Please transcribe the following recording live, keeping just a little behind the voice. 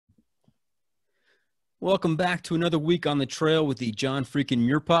Welcome back to another week on the trail with the John Freakin'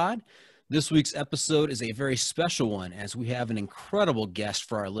 Muir Pod. This week's episode is a very special one as we have an incredible guest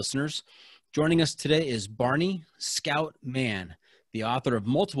for our listeners. Joining us today is Barney Scout Mann, the author of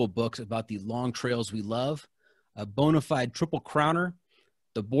multiple books about the long trails we love, a bona fide triple crowner,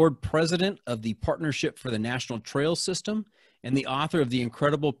 the board president of the Partnership for the National Trail System, and the author of the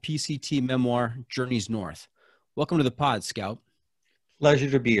incredible PCT memoir, Journeys North. Welcome to the pod, Scout.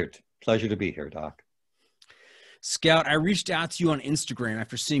 Pleasure to be here. Pleasure to be here, Doc. Scout, I reached out to you on Instagram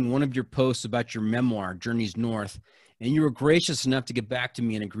after seeing one of your posts about your memoir, Journeys North, and you were gracious enough to get back to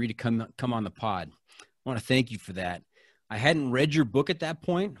me and agree to come on the pod. I want to thank you for that. I hadn't read your book at that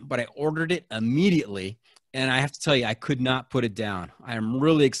point, but I ordered it immediately, and I have to tell you, I could not put it down. I am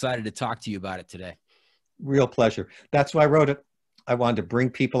really excited to talk to you about it today. Real pleasure. That's why I wrote it. I wanted to bring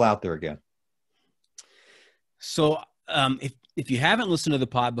people out there again. So if you haven't listened to the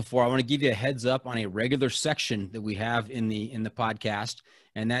pod before, I want to give you a heads up on a regular section that we have in the podcast,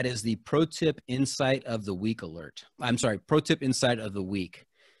 and that is the Pro Tip Insight of the Week alert. I'm sorry, Pro Tip Insight of the Week.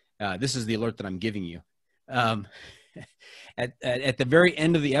 This is the alert that I'm giving you. At the very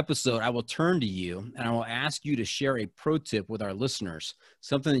end of the episode, I will turn to you and I will ask you to share a pro tip with our listeners,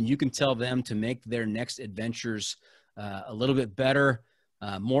 something that you can tell them to make their next adventures a little bit better,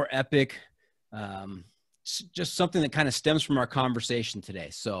 more epic, just something that kind of stems from our conversation today.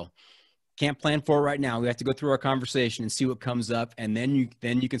 So can't plan for it right now. We have to go through our conversation and see what comes up. And then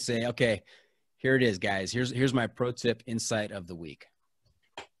you can say, okay, here it is, guys. Here's my pro tip insight of the week.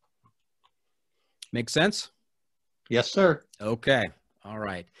 Make sense? Yes, sir. Okay. All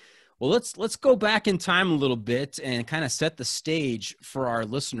right. Well, let's go back in time a little bit and kind of set the stage for our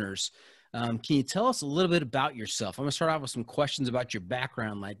listeners. Can you tell us a little bit about yourself? I'm going to start off with some questions about your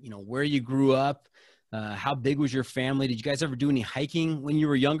background, like, where you grew up, how big was your family? Did you guys ever do any hiking when you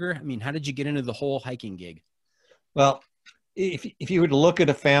were younger? I mean, how did you get into the whole hiking gig? Well, if you were to look at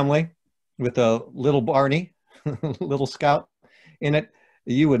a family with a little Barney, little Scout in it,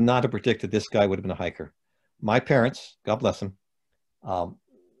 you would not have predicted this guy would have been a hiker. My parents, God bless them,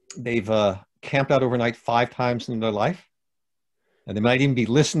 they've camped out overnight 5 times in their life. And they might even be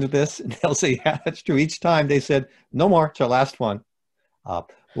listening to this and they'll say, yeah, that's true. Each time they said, no more, it's our last one.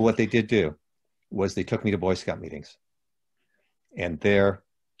 But what they did do was they took me to Boy Scout meetings. And there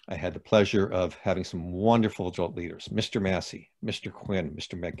I had the pleasure of having some wonderful adult leaders, Mr. Massey, Mr. Quinn,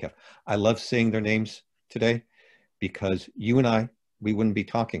 Mr. Metcalf. I love saying their names today because you and I, we wouldn't be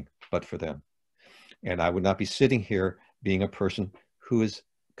talking but for them. And I would not be sitting here being a person who is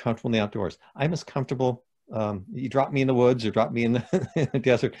comfortable in the outdoors. I'm as comfortable, you drop me in the woods or drop me in the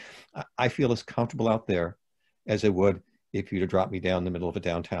desert, I feel as comfortable out there as I would if you'd have dropped me down in the middle of a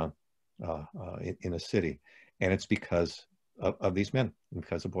downtown in a city. And it's because of these men,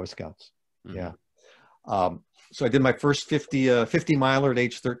 because of Boy Scouts. Mm-hmm. Yeah. So I did my first 50 miler at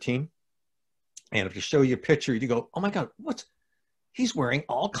age 13. And if you show you a picture, you go, oh my God, he's wearing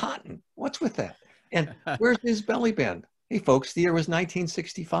all cotton. What's with that? And where's his belly band? Hey folks, the year was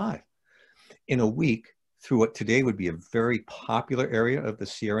 1965. In a week, through what today would be a very popular area of the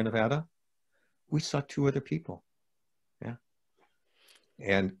Sierra Nevada, we saw 2 other people. Yeah.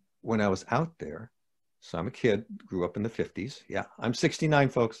 And when I was out there, so I'm a kid, grew up in the 50s. Yeah, I'm 69,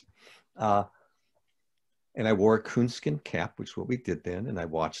 folks. And I wore a coonskin cap, which is what we did then. And I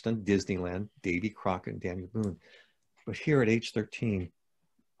watched on Disneyland, Davy Crockett and Daniel Boone. But here at age 13,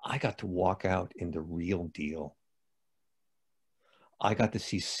 I got to walk out in the real deal. I got to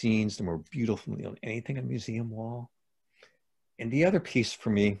see scenes that were beautiful than anything on a museum wall. And the other piece for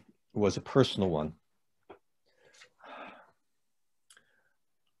me was a personal one.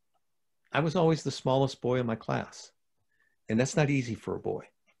 I was always the smallest boy in my class. And that's not easy for a boy.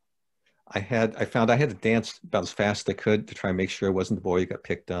 I found I had to dance about as fast as I could to try and make sure I wasn't the boy who got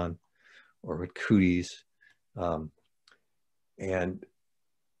picked on or with cooties. And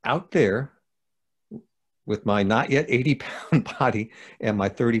out there with my not yet 80-pound body and my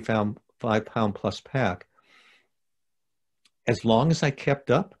 35-pound plus pack, as long as I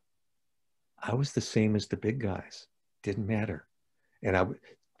kept up, I was the same as the big guys. Didn't matter. And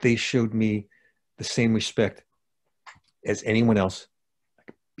they showed me the same respect as anyone else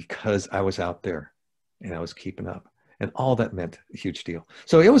because I was out there and I was keeping up. And all that meant a huge deal.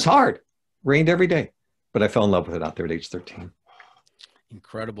 So it was hard. Rained every day. But I fell in love with it out there at age 13.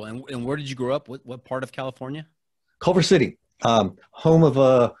 Incredible. And where did you grow up? What part of California? Culver City, home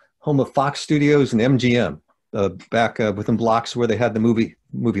of Fox Studios and MGM, back within blocks where they had the movie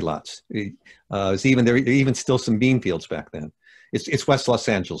lots. There even still some bean fields back then. It's West Los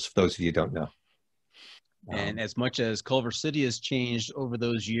Angeles, for those of you who don't know. And as much as Culver City has changed over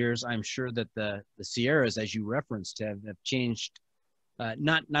those years, I'm sure that the Sierras, as you referenced, have changed,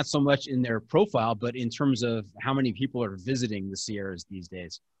 not so much in their profile, but in terms of how many people are visiting the Sierras these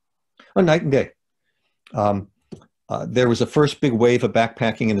days. Oh, night and day. There was a first big wave of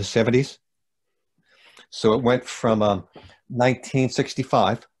backpacking in the 70s. So it went from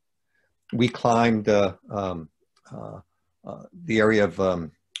 1965. We climbed the area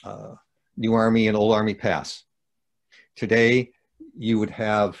of New Army and Old Army Pass. Today, you would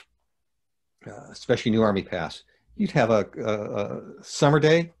have, especially New Army Pass, you'd have a summer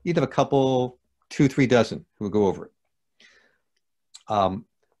day, you'd have a couple, 2-3 dozen who would go over it.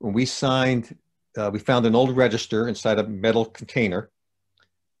 When we signed, we found an old register inside a metal container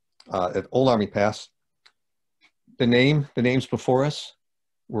at Old Army Pass. The names before us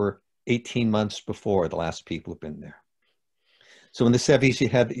were 18 months before the last people have been there. So in the 70s, you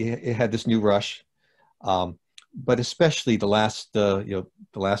had this new rush, but especially the last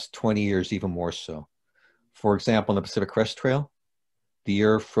 20 years, even more so. For example, on the Pacific Crest Trail, the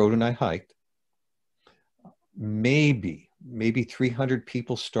year Frodo and I hiked, maybe 300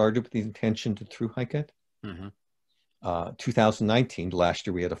 people started with the intention to through hike it. 2019, last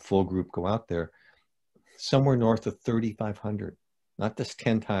year, we had a full group go out there, somewhere north of 3,500, not just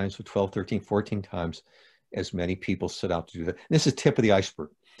 10 times, but 12, 13, 14 times as many people set out to do that. And this is tip of the iceberg.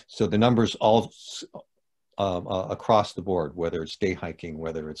 So the numbers all across the board, whether it's day hiking,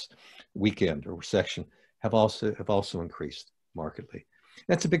 whether it's weekend or section, have also increased markedly.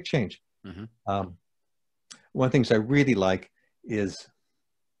 That's a big change. One of the things I really like is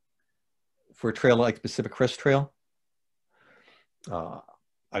for a trail like Pacific Crest Trail,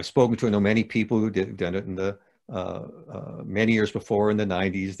 I've spoken to, I know many people who done it in the many years before, in the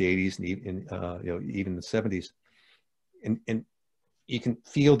 90s, the 80s, and even the 70s, and you can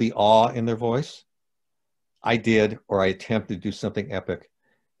feel the awe in their voice. I did, or I attempted to do something epic,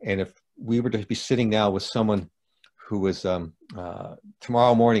 and if we were to be sitting now with someone who was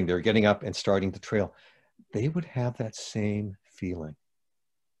tomorrow morning, they're getting up and starting the trail, they would have that same feeling,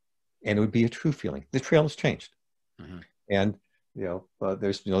 and it would be a true feeling. The trail has changed, and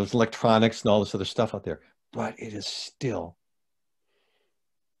there's electronics and all this other stuff out there, but it is still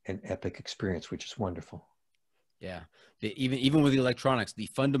an epic experience, which is wonderful. Yeah, even with the electronics, the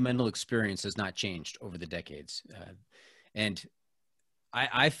fundamental experience has not changed over the decades. And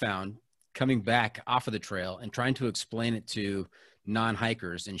I found coming back off of the trail and trying to explain it to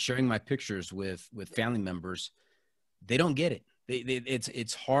non-hikers and sharing my pictures with family members, they don't get it.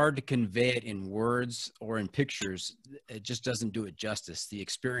 It's hard to convey it in words or in pictures. It just doesn't do it justice. The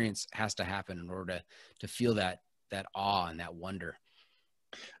experience has to happen in order to feel that awe and that wonder.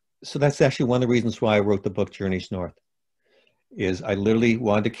 So that's actually one of the reasons why I wrote the book Journeys North, is I literally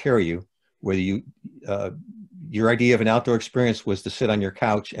wanted to carry you, whether your idea of an outdoor experience was to sit on your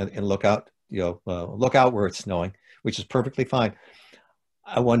couch and look out, look out where it's snowing, which is perfectly fine.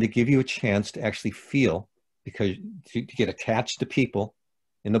 I wanted to give you a chance to actually feel, because to get attached to people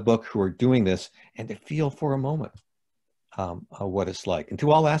in the book who are doing this, and to feel for a moment what it's like, and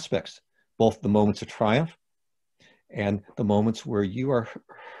to all aspects, both the moments of triumph and the moments where you are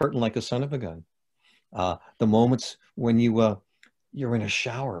hurting like a son of a gun. The moments when you're in a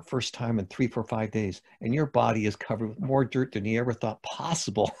shower, first time in 3, 4, 5 days, and your body is covered with more dirt than you ever thought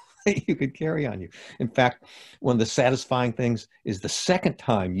possible that you could carry on you. In fact, one of the satisfying things is the second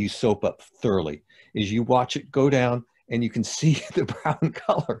time you soap up thoroughly, is you watch it go down and you can see the brown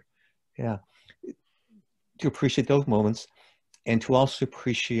color. Yeah. To appreciate those moments, and to also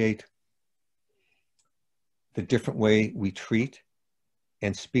appreciate the different way we treat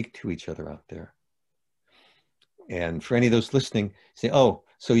and speak to each other out there. And for any of those listening, say, oh,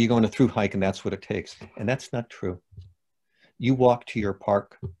 so you're going to through hike and that's what it takes. And that's not true. You walk to your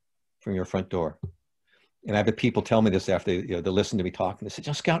park from your front door. And I've had people tell me this after they listen to me talk, and they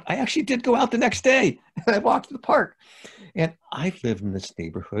said, Scout, I actually did go out the next day and I walked to the park. And I've lived in this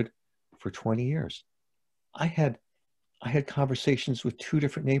neighborhood for 20 years. I had conversations with 2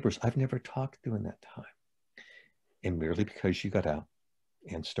 different neighbors I've never talked to in that time. And merely because you got out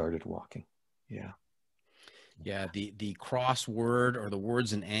and started walking. Yeah. Yeah. The crossword or the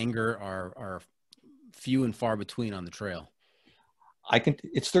words in anger are few and far between on the trail.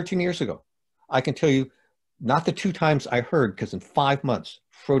 It's 13 years ago. I can tell you, not the 2 times I heard, because in 5 months,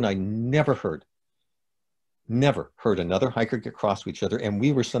 Fro and I never heard another hiker get cross with each other. And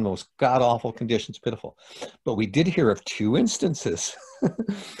we were some of the most god-awful conditions, pitiful. But we did hear of 2 instances.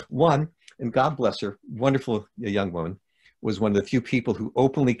 One, and God bless her, wonderful young woman, was one of the few people who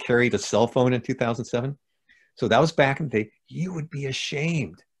openly carried a cell phone in 2007. So that was back in the day. You would be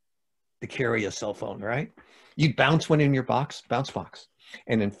ashamed to carry a cell phone, right? You'd bounce one in your bounce box.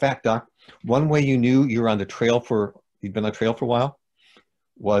 And in fact, Doc, one way you knew you were on the trail you'd been on the trail for a while,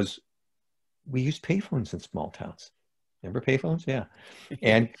 was we used payphones in small towns. Remember payphones? Yeah.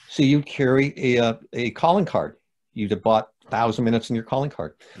 And so you'd carry a calling card. You'd have bought 1,000 minutes in your calling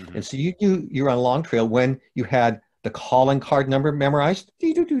card. Mm-hmm. And so you knew you were on a long trail when you had the calling card number memorized,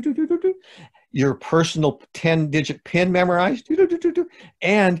 your personal 10-digit PIN memorized,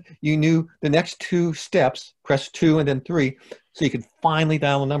 and you knew the next 2 steps, press 2 and then 3, so you could finally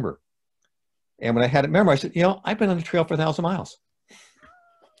dial a number. And when I had it memorized, I said, I've been on the trail for 1,000 miles.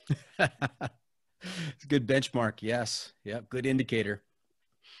 It's a good benchmark. Yes. Yep. Good indicator.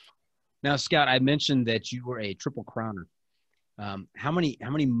 Now, Scout, I mentioned that you were a triple crowner. How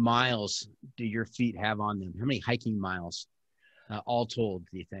many miles do your feet have on them? How many hiking miles, all told,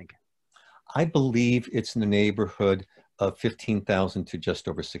 do you think? I believe it's in the neighborhood of 15,000 to just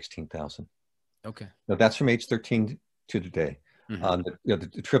over 16,000. Okay. Now that's from age 13 to today. Mm-hmm.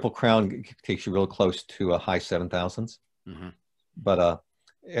 The Triple Crown takes you real close to a high 7,000s. Mm-hmm. But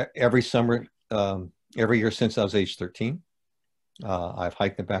every summer, every year since I was age 13, I've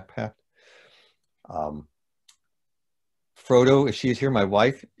hiked and backpacked. Frodo, if she's here, my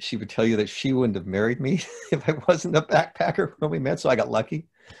wife, she would tell you that she wouldn't have married me if I wasn't a backpacker when we met, so I got lucky.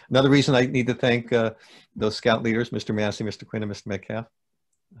 Another reason I need to thank those scout leaders, Mr. Massey, Mr. Quinn, and Mr. Metcalf.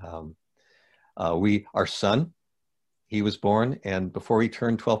 Our son, he was born, and before he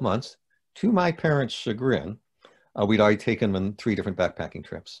turned 12 months, to my parents' chagrin, we'd already taken him on 3 different backpacking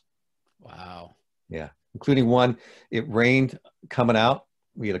trips. Wow. Yeah, including one, it rained coming out.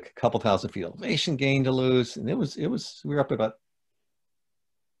 We had a couple thousand feet elevation gain to lose, and we were up about,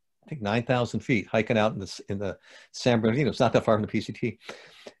 I think, 9,000 feet hiking out in the San Bernardino. It's not that far from the PCT.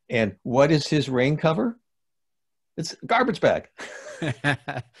 And what is his rain cover? It's a garbage bag.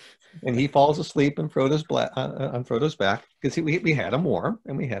 And he falls asleep on Frodo's back because we had him warm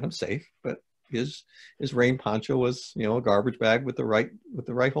and we had him safe, but his rain poncho was, a garbage bag with the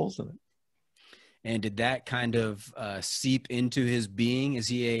right holes in it. And did that kind of seep into his being? Is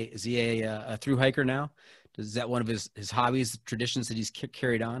he a thru hiker now? Is that one of his hobbies, traditions that he's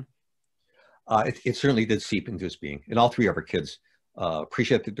carried on? It certainly did seep into his being. And all 3 of our kids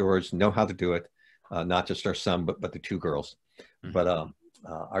appreciate the outdoors, know how to do it. Not just our son, but the 2 girls. Mm-hmm. But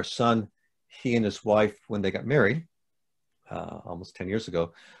our son, he and his wife, when they got married almost 10 years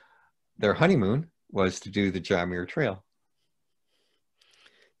ago, their honeymoon was to do the John Muir Trail.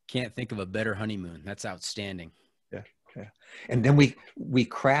 Can't think of a better honeymoon. That's outstanding. Yeah. And then we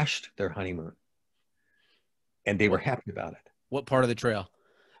crashed their honeymoon, and they were happy about it. What part of the trail?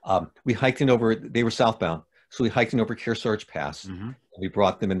 We hiked in over. They were southbound, so we hiked in over Kearsarge Pass. Mm-hmm. We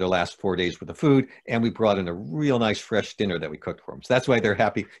brought them in their last 4 days worth of food, and we brought in a real nice fresh dinner that we cooked for them. So that's why they're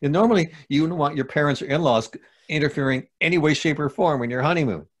happy. And normally, you wouldn't want your parents or in-laws interfering any way, shape, or form in your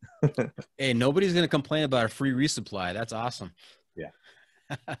honeymoon. Hey, nobody's going to complain about a free resupply. That's awesome. Yeah.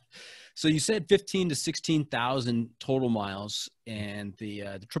 So you said 15 to 16,000 total miles, and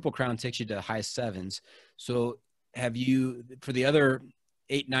the Triple Crown takes you to the high 7s. So have you, for the other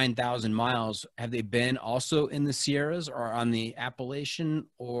 8,000-9,000 miles, have they been also in the Sierras or on the Appalachian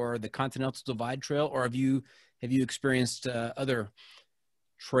or the Continental Divide Trail, or have you experienced other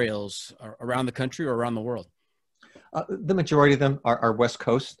trails around the country or around the world? The majority of them are West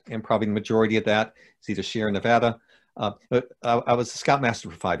Coast, and probably the majority of that is either Sierra Nevada. But I was a scoutmaster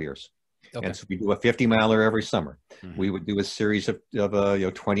for 5 years. Okay. And so we do a 50-miler every summer. Mm-hmm. We would do a series of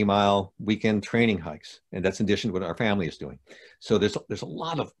 20-mile weekend training hikes, and that's in addition to what our family is doing. So there's a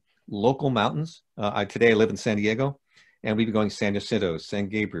lot of local mountains. Today I live in San Diego, and we'd be going San Jacinto, San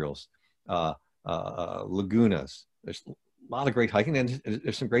Gabriel's, Lagunas. There's a lot of great hiking, and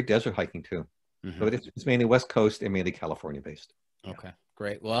there's some great desert hiking too. Mm-hmm. But it's mainly West Coast and mainly California based. Okay. Yeah.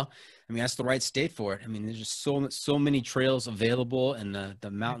 Great. Well, I mean, that's the right state for it. I mean, there's just so many trails available, and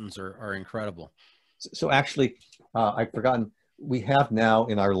the mountains are incredible. So actually, I've forgotten, we have now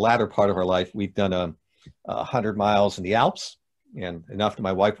in our latter part of our life, we've done 100 miles in the Alps, and enough that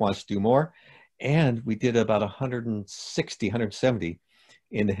my wife wants to do more. And we did about 160, 170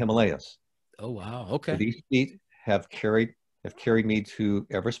 in the Himalayas. Oh, wow. Okay. So these feet have carried me to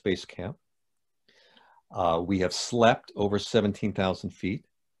Everest Base Camp. We have slept over 17,000 feet.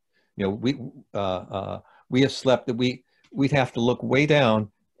 We have slept that we'd have to look way down,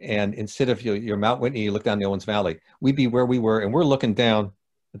 and instead of your Mount Whitney, you look down the Owens Valley. We'd be where we were, and we're looking down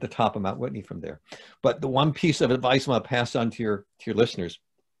at the top of Mount Whitney from there. But the one piece of advice I'm going to pass on to your listeners,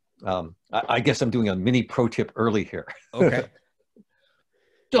 I guess I'm doing a mini pro tip early here. Okay.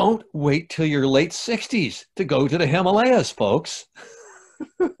 Don't wait till your late 60s to go to the Himalayas, folks.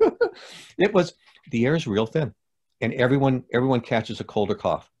 It was, the air is real thin, and everyone catches a cold or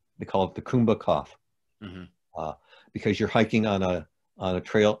cough. They call it the Kumba cough, because you're hiking on a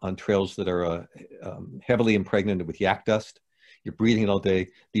trail, on trails that are heavily impregnated with yak dust. You're breathing it all day.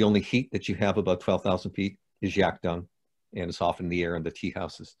 The only heat that you have above 12,000 feet is yak dung, and it's often in the air in the tea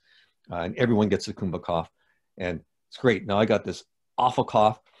houses. And everyone gets the Kumba cough, and it's great. Now I got this awful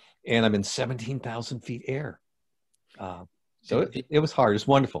cough, and I'm in 17,000 feet air. So it was hard. It's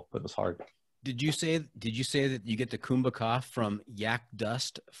wonderful, but it was hard. Did you say that you get the Kumba cough from yak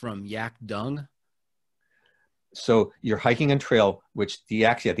dust, from yak dung? So you're hiking on trail, which the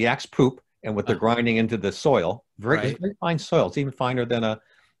yaks poop, and what they're grinding into the soil, very fine soil. It's even finer than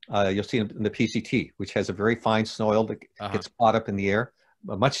you'll see in the PCT, which has a very fine soil that gets caught up in the air,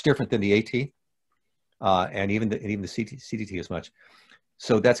 much different than the AT, and even the CDT as much.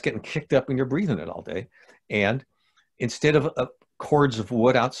 So that's getting kicked up, and you're breathing it all day. And instead of cords of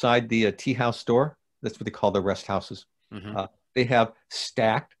wood outside the tea house door, that's what they call the rest houses. They have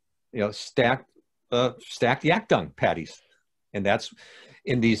stacked yak dung patties, and that's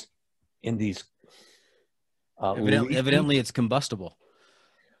in these evidently it's combustible.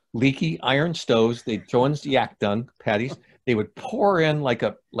 Leaky iron stoves. They throw in yak dung patties. They would pour in like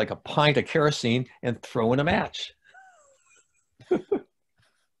a pint of kerosene and throw in a match.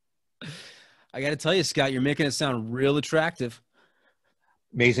 I got to tell you, Scott, you're making it sound real attractive.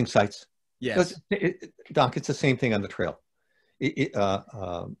 Amazing sights. Yes. Doc, it's the same thing on the trail.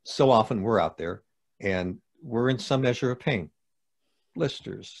 So often we're out there and we're in some measure of pain.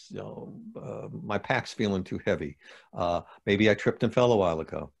 Blisters, my pack's feeling too heavy. Maybe I tripped and fell a while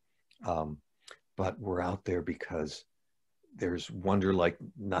ago. But we're out there because there's wonder like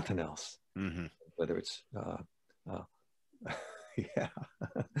nothing else. Whether it's,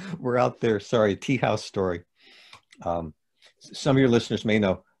 we're out there. Sorry, tea house story. Some of your listeners may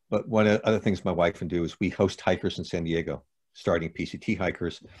know, but one of the other things my wife can do is we host hikers in San Diego, starting PCT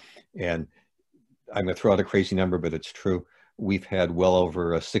hikers. And I'm going to throw out a crazy number, but it's true. We've had well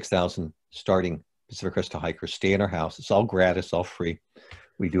over 6,000 starting Pacific Crest Trail hikers stay in our house. It's all gratis, all free.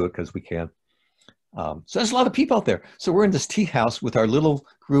 We do it because we can. So there's a lot of people out there. So we're in this tea house with our little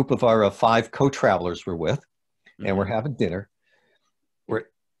group of our 5 co-travelers we're with, and we're having dinner. We're,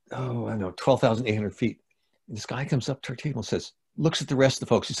 12,800 feet. And this guy comes up to our table and says, looks at the rest of the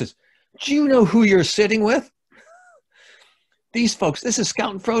folks. He says, do you know who you're sitting with? These folks, this is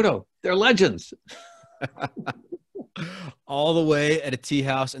Scout and Frodo. They're legends. All the way at a tea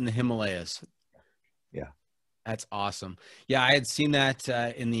house in the Himalayas. Yeah. That's awesome. Yeah, I had seen that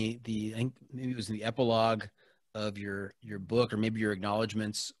in the I think maybe it was in the epilogue of your book, or maybe your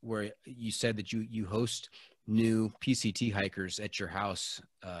acknowledgments, where you said that you host new PCT hikers at your house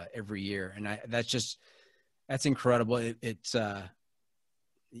every year, and that's incredible. It's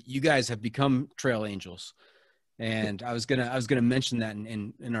you guys have become trail angels, and I was gonna mention that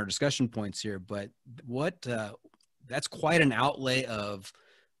in our discussion points here, but that's quite an outlay of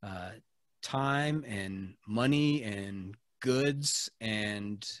time and money and goods,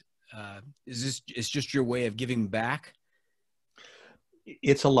 and it's just your way of giving back?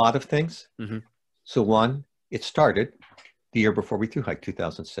 It's a lot of things. So one, it started the year before we thru hiked,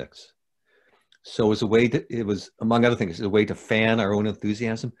 2006. So it was a way it was, among other things, a way to fan our own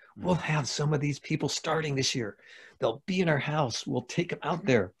enthusiasm. We'll have some of these people starting this year. They'll be in our house. We'll take them out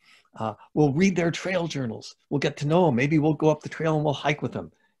there. We'll read their trail journals. We'll get to know them. Maybe we'll go up the trail and we'll hike with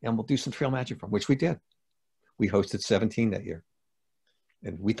them, and we'll do some trail magic from, which we did. We hosted 17 that year,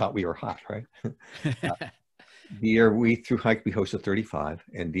 and we thought we were hot, right? The year we thru hiked, we hosted 35,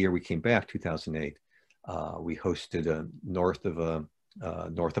 and the year we came back, 2008, we hosted north of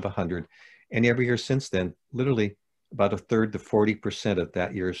 100. And every year since then, literally about a third to 40% of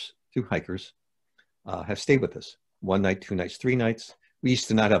that year's thru hikers have stayed with us. 1 night, 2 nights, 3 nights. We used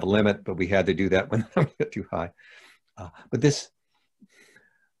to not have a limit, but we had to do that when we got too high. But this,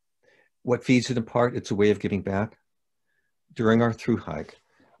 what feeds it in part, it's a way of giving back. During our thru hike,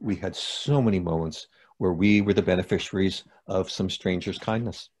 we had so many moments where we were the beneficiaries of some stranger's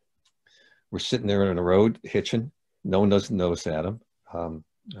kindness. We're sitting there on a road hitching. No one doesn't notice Adam.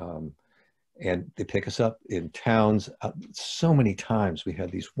 And they pick us up in towns. So many times we had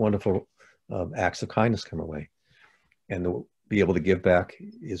these wonderful acts of kindness come our way. And to be able to give back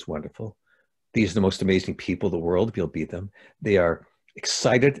is wonderful. These are the most amazing people in the world, to be able to beat them. They are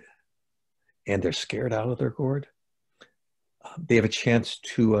excited and they're scared out of their gourd. They have a chance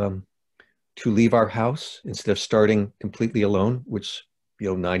to leave our house instead of starting completely alone, which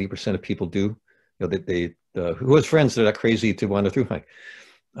 90% of people do. Who has friends that are not crazy to want to thru hike.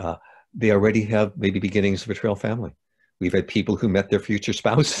 They already have maybe beginnings of a trail family. We've had people who met their future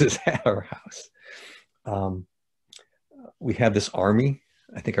spouses at our house. We have this army.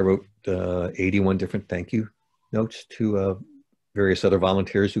 I think I wrote 81 different thank you notes to various other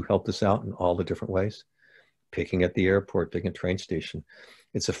volunteers who helped us out in all the different ways. Picking at the airport, picking at train station.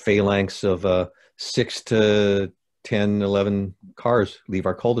 It's a phalanx of 6 to 10, 11 cars leave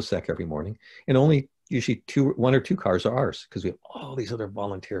our cul-de-sac every morning. And only usually 1 or 2 cars are ours because we have all these other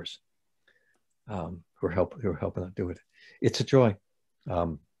volunteers who are helping us do it. It's a joy.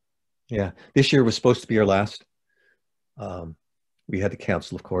 Yeah, this year was supposed to be our last. We had to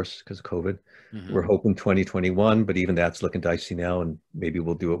cancel, of course, because of COVID. Mm-hmm. We're hoping 2021, but even that's looking dicey now, and maybe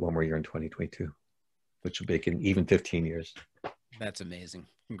we'll do it one more year in 2022, which will make it even 15 years. That's amazing.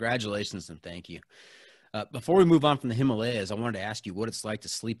 Congratulations and thank you. Before we move on from the Himalayas, I wanted to ask you what it's like to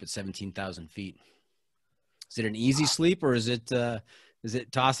sleep at 17,000 feet. Is it an easy sleep, or is it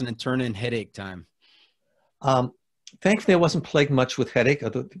tossing and turning headache time? Thankfully, I wasn't plagued much with headache.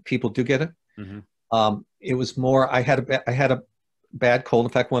 Other people do get it. Mm-hmm. It was more, I had a bad cold.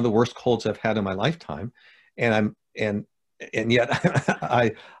 In fact, one of the worst colds I've had in my lifetime. And yet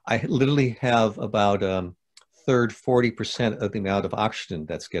I literally have about 40% of the amount of oxygen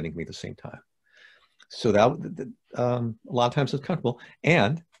that's getting me at the same time. So that a lot of times it's comfortable.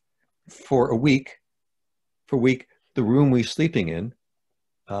 And for a week, the room we're sleeping in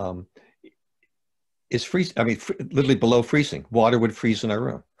is freezing. I mean, literally below freezing. Water would freeze in our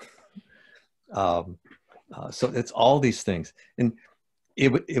room. So it's all these things. And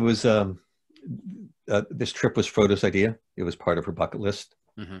it was this trip was Frodo's idea. It was part of her bucket list.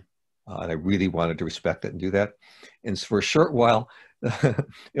 Mm-hmm. And I really wanted to respect it and do that. And so for a short while,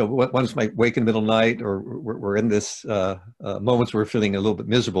 once I wake in the middle of the night, or we're in this moments where we're feeling a little bit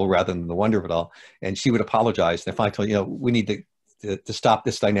miserable rather than the wonder of it all. And she would apologize. And if I told we need to stop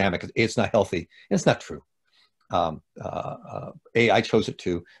this dynamic, it's not healthy. And it's not true. I chose it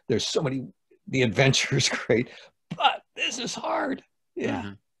too. There's so many, the adventure is great, but this is hard. Yeah.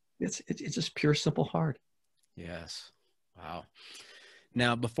 Mm-hmm. It's just pure, simple hard. Yes. Wow.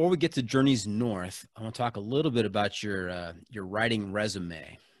 Now, before we get to Journeys North, I want to talk a little bit about your writing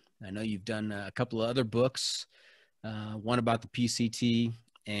resume. I know you've done a couple of other books, one about the PCT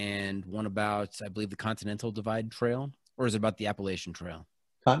and one about, I believe, the Continental Divide Trail, or is it about the Appalachian Trail?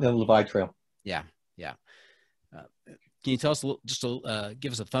 Continental Divide Trail. Yeah, yeah. Can you tell us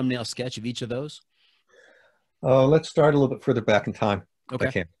give us a thumbnail sketch of each of those? Let's start a little bit further back in time. Okay. If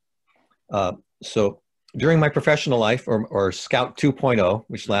I can. So during my professional life, or Scout 2.0,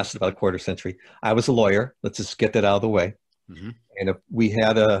 which lasted about a quarter century, I was a lawyer. Let's just get that out of the way. Mm-hmm. And if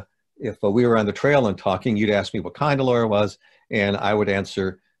we were on the trail and talking, you'd ask me what kind of lawyer I was, and I would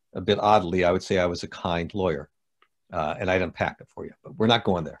answer a bit oddly. I would say I was a kind lawyer, and I'd unpack it for you. But we're not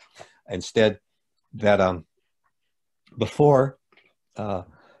going there. Instead, that before I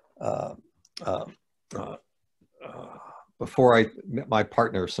met my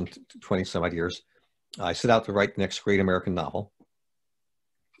partner some 20 some odd years, I set out to write the next great American novel.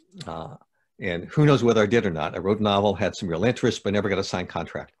 And who knows whether I did or not. I wrote a novel, had some real interest, but never got a signed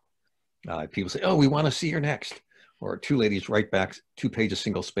contract. People say, oh, we want to see your next. Or two ladies write back 2 pages,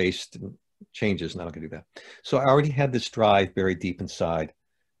 single spaced, and changes, and I'm not going to do that. So I already had this drive buried deep inside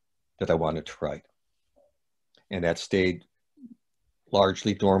that I wanted to write. And that stayed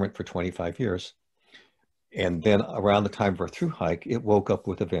largely dormant for 25 years. And then around the time of our through hike, it woke up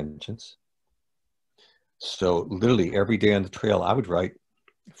with a vengeance. So literally every day on the trail, I would write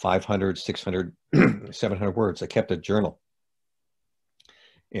 500, 600, 700 words. I kept a journal.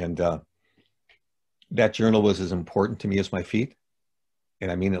 And that journal was as important to me as my feet.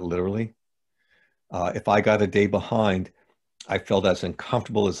 And I mean it literally. If I got a day behind, I felt as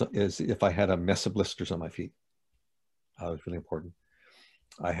uncomfortable as if I had a mess of blisters on my feet. It was really important.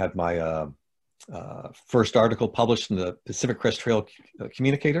 I had my first article published in the Pacific Crest Trail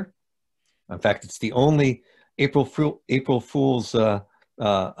Communicator. In fact, it's the only April Fool's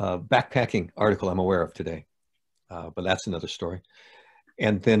backpacking article I'm aware of today. But that's another story.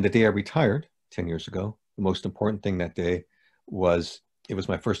 And then the day I retired 10 years ago, the most important thing that day was, it was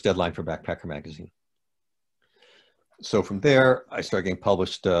my first deadline for Backpacker magazine. So from there, I started getting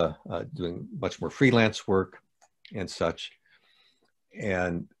published, doing much more freelance work and such.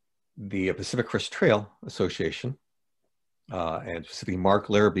 And the Pacific Crest Trail Association, and specifically Mark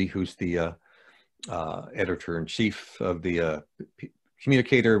Larrabee, who's the editor-in-chief of the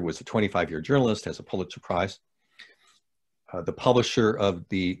Communicator, was a 25-year journalist, has a Pulitzer Prize. The publisher of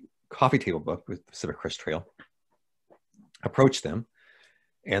the coffee table book with Pacific Crest Trail approached them.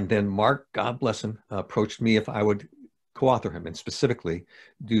 And then Mark, God bless him, approached me if I would co-author him, and specifically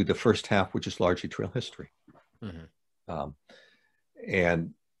do the first half, which is largely trail history. Mm-hmm. Um,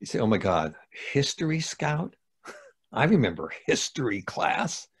 and you say, oh my God, History Scout? I remember history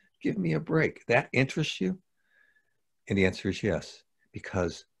class. Give me a break. That interests you? And the answer is yes,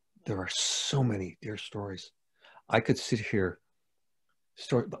 because there are so many dear stories. I could sit here,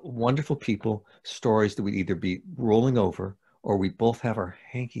 wonderful people, stories that we'd either be rolling over or we both have our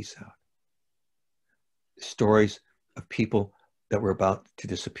hankies out. Stories of people that were about to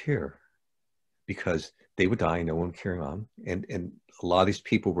disappear because they would die and no one would carry on. And a lot of these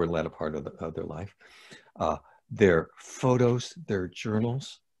people were led a part of their life. Their photos, their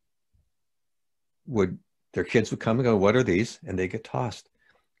journals, their kids would come and go, what are these? And they get tossed.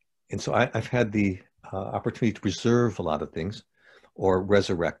 And so I've had the opportunity to preserve a lot of things or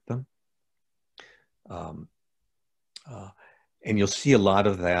resurrect them. And you'll see a lot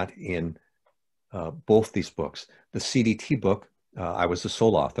of that in both these books. The CDT book, I was the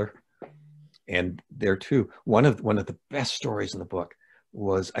sole author. And there too, one of the best stories in the book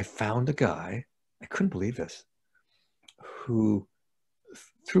was I found a guy, I couldn't believe this, who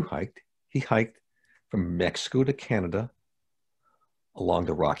he hiked from Mexico to Canada along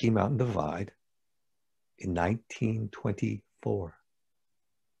the Rocky Mountain Divide in 1924.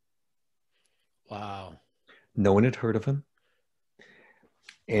 Wow. No one had heard of him.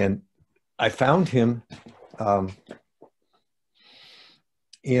 And I found him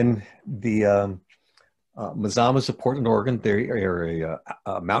in the Mazamas of Portland, Oregon. They are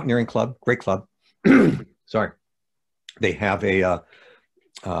a mountaineering club, great club. Sorry. They have a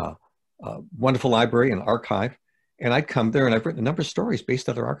wonderful library and archive. And I'd come there and I've written a number of stories based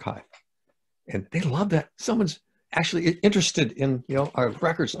on their archive. And they love that. Someone's actually interested in, our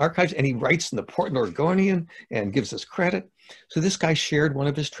records and archives, and he writes in the Portland Oregonian and gives us credit. So this guy shared one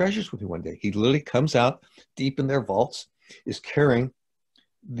of his treasures with me one day. He literally comes out deep in their vaults, is carrying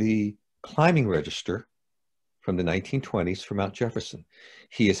the climbing register from the 1920s from Mount Jefferson.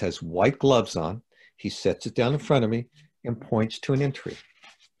 He has white gloves on. He sets it down in front of me and points to an entry.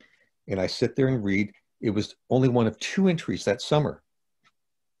 And I sit there and read. It was only one of 2 entries that summer,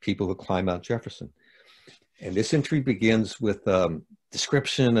 people who climb Mount Jefferson. And this entry begins with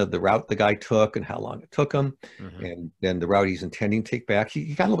description of the route the guy took and how long it took him, and then the route he's intending to take back.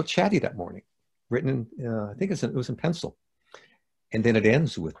 He got a little bit chatty that morning, written in, I think it was in pencil. And then it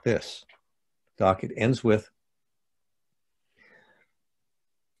ends with this, Doc. It ends with,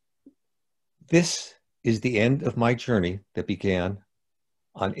 this is the end of my journey that began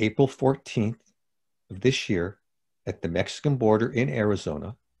on April 14th of this year at the Mexican border in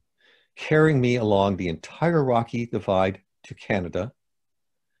Arizona, carrying me along the entire Rocky Divide to Canada,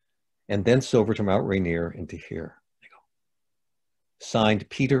 and thence over to Mount Rainier and to here. Signed,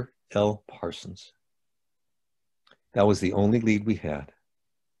 Peter L. Parsons. That was the only lead we had.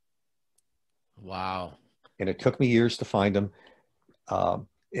 Wow. And it took me years to find him. And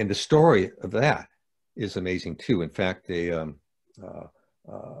the story of that is amazing too. In fact,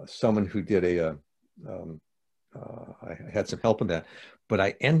 someone who did I had some help in that, but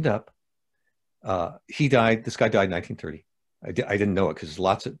I end up, this guy died in 1930. I didn't know it because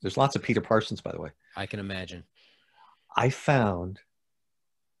there's lots of Peter Parsons, by the way. I can imagine. I found,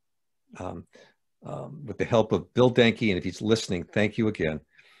 with the help of Bill Denke, and if he's listening, thank you again.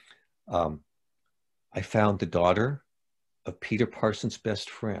 I found the daughter of Peter Parsons' best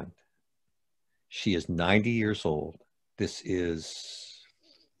friend. She is 90 years old. This is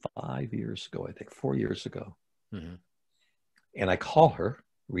 5 years ago, I think, 4 years ago. And I call her,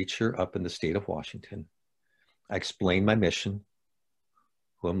 reach her up in the state of Washington. I explain my mission,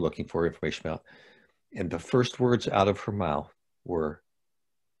 who I'm looking for information about. And the first words out of her mouth were,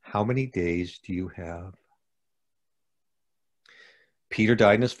 how many days do you have? Peter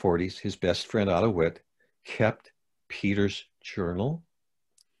died in his 40s. His best friend, Otto Witt, kept Peter's journal.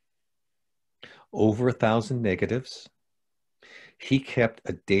 Over 1,000 negatives. He kept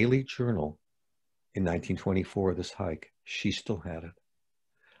a daily journal in 1924 of this hike. She still had it.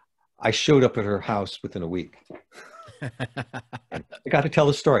 I showed up at her house within a week. I got to tell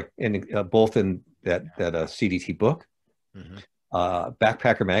the story, and both in that CDT book,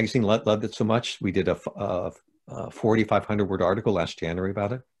 Backpacker Magazine loved it so much. We did a 4,500 word article last January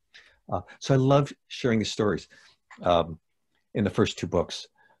about it. So I loved sharing these stories in the first 2 books,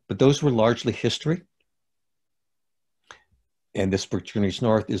 but those were largely history. And this book, Journeys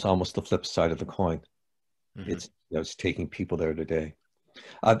North, is almost the flip side of the coin. It's taking people there today.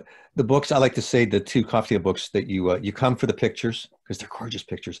 The books, I like to say, the 2 coffee table books that you come for the pictures because they're gorgeous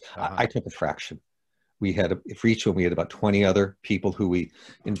pictures. I took a fraction. We had, for each one, we had about 20 other people who we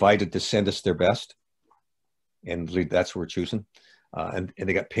invited to send us their best. And that's what we're choosing. and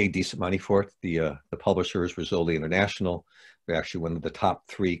they got paid decent money for it. The publishers were Rizzoli International. They're actually one of the top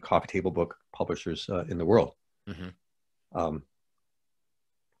 3 coffee table book publishers in the world. Mm-hmm.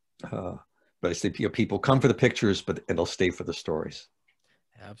 But I say, people come for the pictures, and they'll stay for the stories.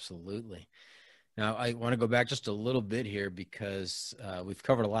 Absolutely. Now, I want to go back just a little bit here because we've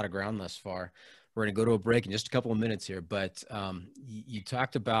covered a lot of ground thus far. We're going to go to a break in just a couple of minutes here, but you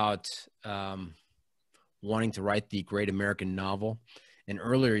talked about wanting to write the great American novel. And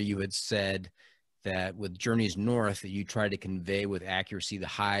earlier you had said that with Journeys North, that you try to convey with accuracy the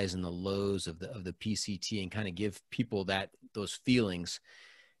highs and the lows of the PCT and kind of give people those feelings.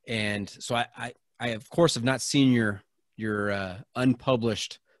 And so I of course have not seen your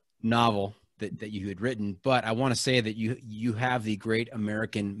unpublished novel that you had written, but I want to say that you have the great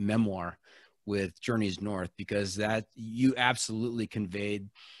American memoir with Journeys North, because that you absolutely conveyed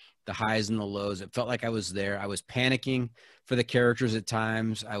the highs and the lows. It felt like I was there. I was panicking for the characters at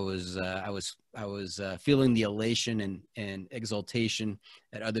times. I was feeling the elation and exaltation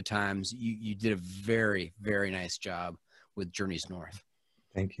at other times. You did a very, very nice job with Journeys North.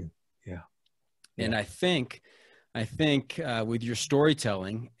 Thank you. Yeah. And I think with your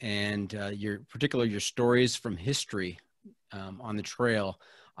storytelling and your stories from history on the trail,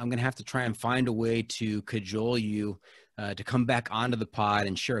 I'm going to have to try and find a way to cajole you to come back onto the pod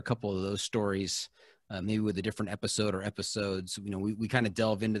and share a couple of those stories, maybe with a different episode or episodes. You know, we kind of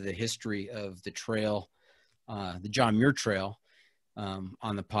delve into the history of the trail, the John Muir Trail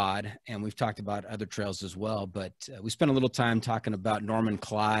on the pod, and we've talked about other trails as well. But we spent a little time talking about Norman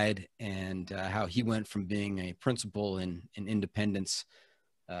Clyde and how he went from being a principal in Independence,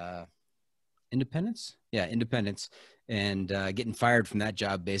 and getting fired from that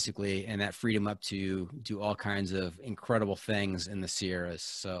job basically, and that freed him up to do all kinds of incredible things in the Sierras.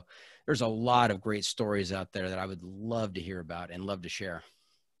 So there's a lot of great stories out there that I would love to hear about and love to share.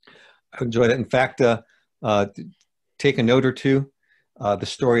 I enjoy that. In fact, take a note or two. The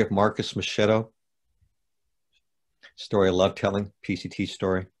story of Marcus Machado, story I love telling, PCT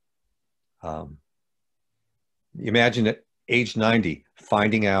story. Imagine at age 90,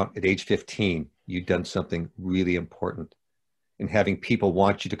 finding out at age 15, you've done something really important, and having people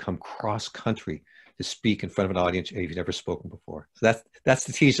want you to come cross country to speak in front of an audience you've never spoken before. So that's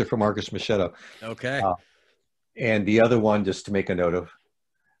the teaser for Marcus Machado. Okay. And the other one, just to make a note of,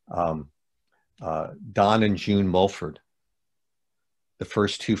 Don and June Mulford, the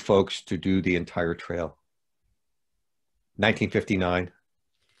first 2 folks to do the entire trail. 1959,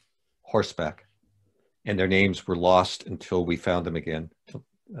 horseback. And their names were lost until we found them again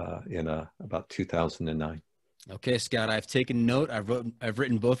in about 2009. Okay, Scott, I've taken note. I've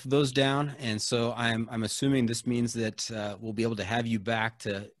written both of those down, and so I'm assuming this means that we'll be able to have you back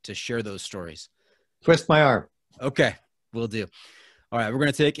to share those stories. Twist my arm. Okay, will do. All right, we're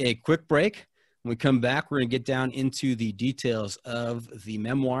going to take a quick break. When we come back, we're going to get down into the details of the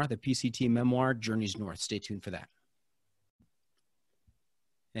memoir, the PCT memoir, Journeys North. Stay tuned for that.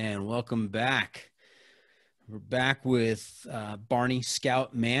 And welcome back. We're back with Barney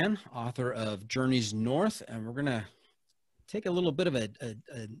Scout Mann, author of Journeys North, and we're going to take a little bit of a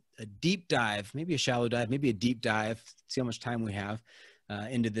deep dive, maybe a shallow dive, maybe a deep dive, see how much time we have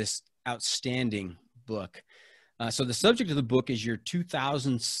into this outstanding book. So the subject of the book is your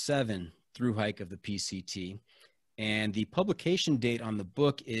 2007 through hike of the PCT, and the publication date on the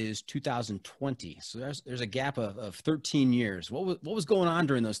book is 2020. So there's a gap of 13 years. What was going on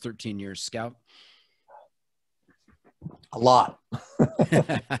during those 13 years, Scout? A lot.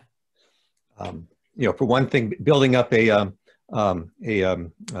 For one thing, building up a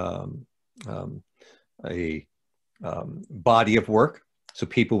body of work so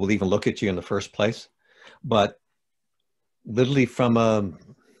people will even look at you in the first place. But literally from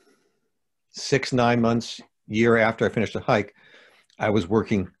 6-9 months, year after I finished the hike, I was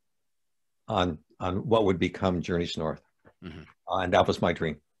working on what would become Journeys North. Mm-hmm. And that was my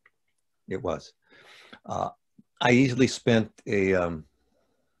dream. It was. I easily spent a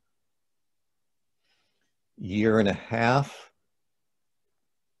year and a half,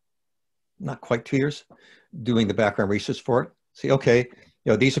 not quite 2 years, doing the background research for it. See, okay,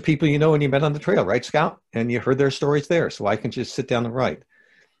 these are people and you met on the trail, right, Scout? And you heard their stories there, so I can just sit down and write.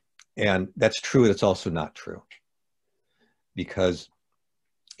 And that's true, and it's also not true. Because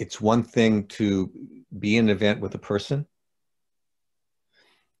it's one thing to be in an event with a person,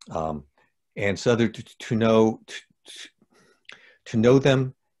 and it's other to know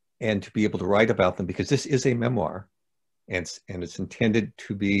them and to be able to write about them, because this is a memoir, and it's intended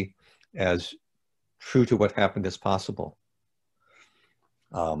to be as true to what happened as possible.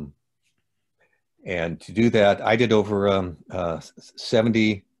 And to do that, I did over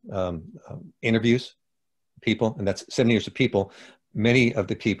 70 interviews, people, and that's 70 years of people. Many of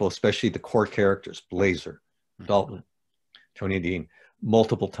the people, especially the core characters, Blazer, Dalton, Tony and Dean,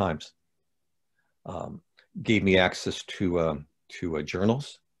 multiple times, gave me access to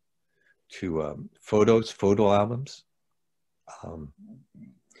journals, to photos, photo albums.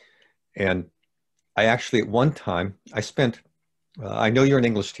 And I actually, at one time, I spent, I know you're an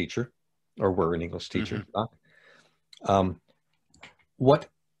English teacher, or were an English teacher. What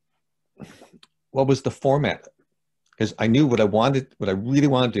was the format? Because I knew what I wanted, what I really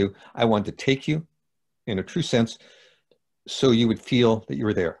wanted to do. I wanted to take you, in a true sense, so you would feel that you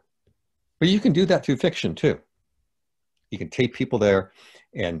were there. But you can do that through fiction too. You can take people there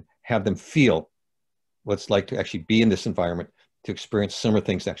and have them feel what it's like to actually be in this environment, to experience similar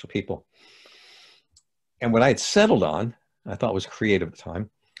things to actual people. And what I had settled on, I thought was creative at the time,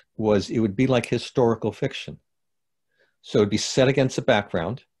 was it would be like historical fiction. So it'd be set against a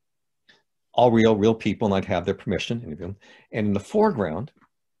background, all real people, and I'd have their permission, interview them. And in the foreground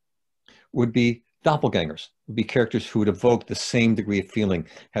would be doppelgangers, would be characters who would evoke the same degree of feeling,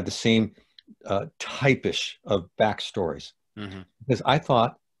 had the same type-ish of backstories. Because I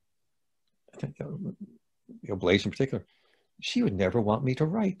thought, Blaze in particular, she would never want me to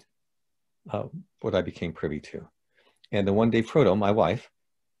write what I became privy to. And then one day, Frodo, my wife,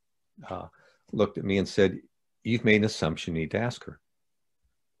 looked at me and said, "You've made an assumption, you need to ask her."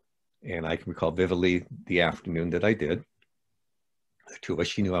 And I can recall vividly the afternoon that I did. The two of us,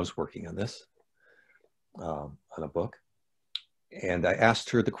 she knew I was working on this, on a book. And I asked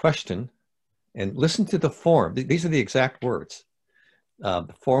her the question, and listen to the form. These are the exact words.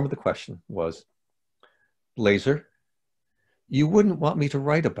 The form of the question was, "Blazer, you wouldn't want me to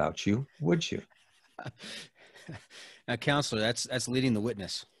write about you, would you?" Now, counselor, that's leading the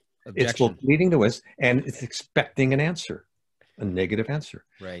witness. Objection. It's both leading the witness and it's expecting an answer, a negative answer.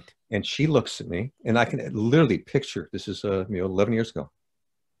 Right. And she looks at me, and I can literally picture, this is 11 years ago,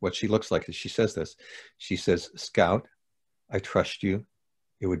 what she looks like as she says this. She says, "Scout, I trust you.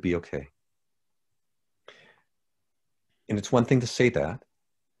 It would be okay." And it's one thing to say that.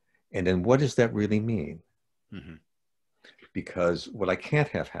 And then what does that really mean? Because what I can't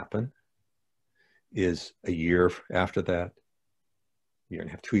have happen is a year after that, year and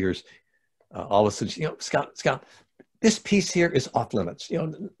a half, 2 years, all of a sudden, Scout, this piece here is off limits,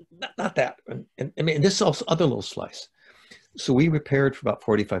 not that. And I mean, this is also other little slice. So we repaired for about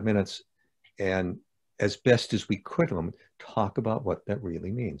 45 minutes, and as best as we could, talk about what that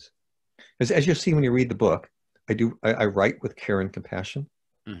really means. As you'll see when you read the book, I write with care and compassion,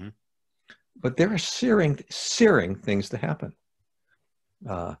 but there are searing things to happen.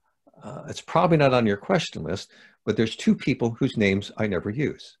 It's probably not on your question list, but there's two people whose names I never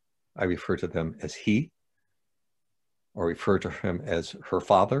use. I refer to them as he, or refer to him as her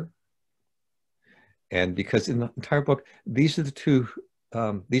father. And because in the entire book, these are the two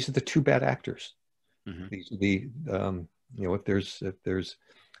bad actors. These are the, if there's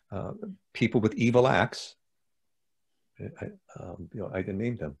people with evil acts, I didn't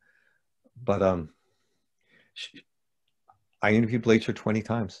name them, but I interviewed Blazer 20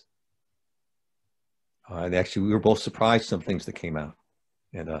 times. And actually, we were both surprised some things that came out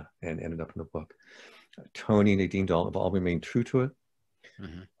and ended up in the book. Tony and Nadine Dalton have all remained true to it.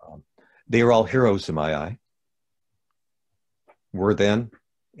 They are all heroes in my eye. Were then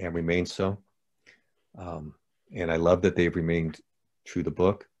and remain so. And I love that they've remained true to the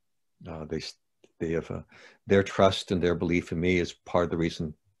book. They have their trust and their belief in me is part of the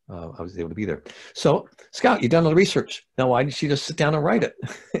reason I was able to be there. So, Scout, you've done all the research. Now, why didn't you just sit down and write it?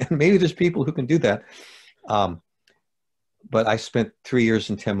 And maybe there's people who can do that. But I spent 3 years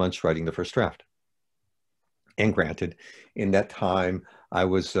and 10 months writing the first draft. And granted, in that time, I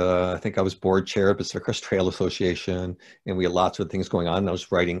was, I think I was board chair of the Pacific Crest Trail Association, and we had lots of things going on. And I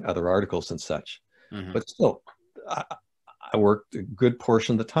was writing other articles and such. But still, I worked a good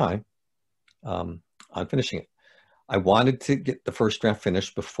portion of the time on finishing it. I wanted to get the first draft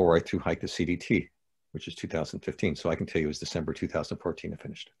finished before I thru-hiked the CDT, which is 2015. So I can tell you it was December 2014 I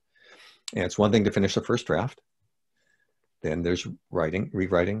finished it. And it's one thing to finish the first draft. Then there's writing,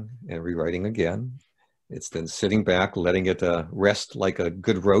 rewriting, and rewriting again. It's then sitting back, letting it rest like a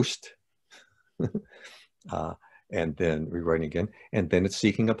good roast, and then rewriting again. And then it's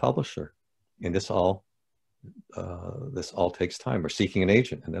seeking a publisher. And this all takes time. Or seeking an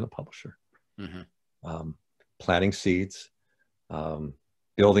agent and then a publisher. Planting seeds,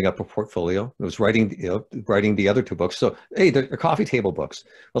 building up a portfolio. It was writing, writing the other two books. So, hey, they're coffee table books.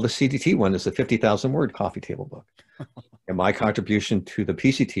 Well, the CDT one is a 50,000 word coffee table book. And my contribution to the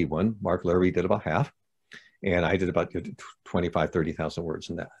PCT one, Mark Larry did about half. And I did about 25, 30,000 words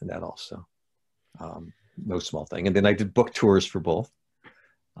in that also. No small thing. And then I did book tours for both.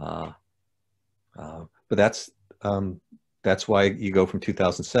 But that's why you go from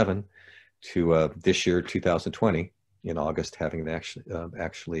 2007 to this year, 2020, in August, having it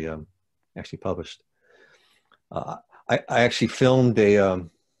actually published. I actually filmed it's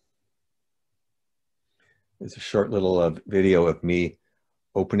a short little video of me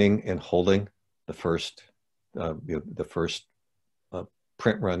opening and holding the first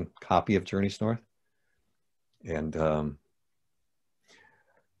print run copy of Journeys North. And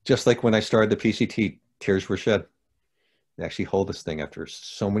just like when I started the PCT, tears were shed. I actually hold this thing after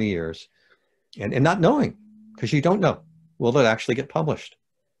so many years, and not knowing, because you don't know, will it actually get published?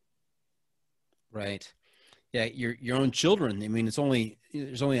 Right. Yeah, your own children. I mean, there's only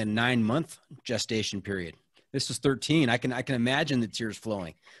a 9-month gestation period. This is 13. I can imagine the tears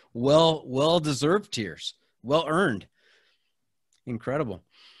flowing. Well deserved tears, well earned. Incredible.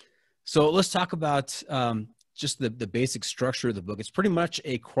 So let's talk about just the basic structure of the book. It's pretty much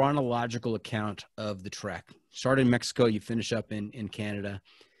a chronological account of the trek. Start in Mexico, you finish up in Canada,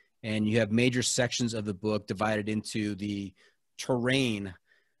 and you have major sections of the book divided into the terrain,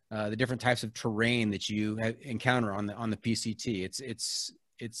 the different types of terrain that you encounter on the PCT.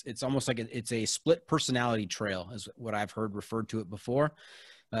 It's almost like it's a split personality trail, is what I've heard referred to it before,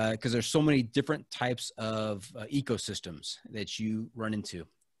 because there's so many different types of ecosystems that you run into.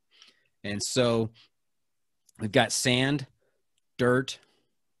 And so we've got sand, dirt,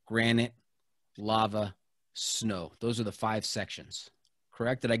 granite, lava, snow. Those are the 5 sections.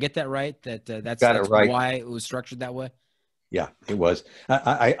 Correct? Did I get that right? That's right. Why it was structured that way? Yeah, it was.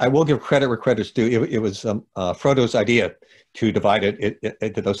 I will give credit where credit's due. It was Frodo's idea to divide it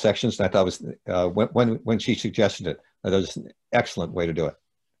into those sections. And I thought it was, when she suggested it, that was an excellent way to do it.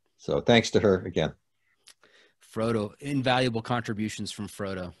 So thanks to her again. Frodo, invaluable contributions from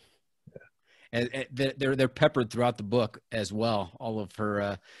Frodo. Yeah. And they're peppered throughout the book as well. All of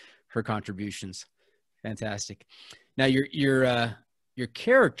her contributions. Fantastic. Now your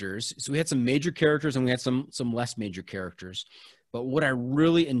characters, so we had some major characters and we had some less major characters, but what I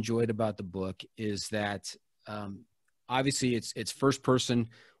really enjoyed about the book is that obviously it's first person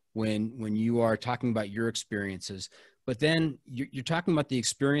when you are talking about your experiences, but then you're talking about the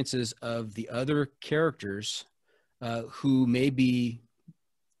experiences of the other characters who may be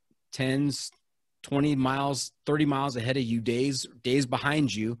 10s, 20 miles, 30 miles ahead of you, days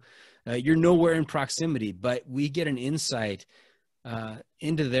behind you. You're nowhere in proximity, but we get an insight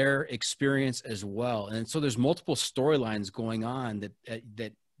into their experience as well. And so there's multiple storylines going on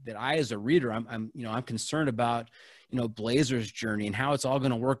that I, as a reader, I'm concerned about, Blazer's journey and how it's all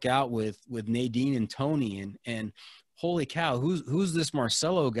going to work out with Nadine and Tony and holy cow, who's this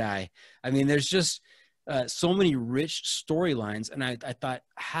Marcelo guy? I mean, there's just so many rich storylines. And I thought,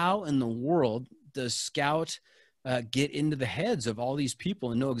 how in the world does Scout get into the heads of all these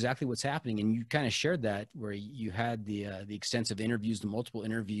people and know exactly what's happening? And you kind of shared that, where you had the extensive interviews, the multiple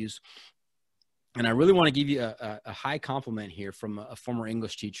interviews. And I really want to give you a high compliment here from a former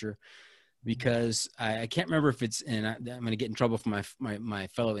English teacher, because I can't remember if it's, and I'm going to get in trouble for my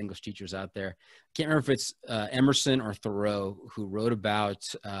fellow English teachers out there. I can't remember if it's Emerson or Thoreau who wrote about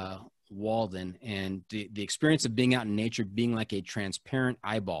Walden and the experience of being out in nature being like a transparent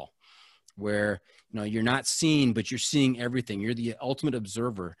eyeball, where you're not seeing, but you're seeing everything. You're the ultimate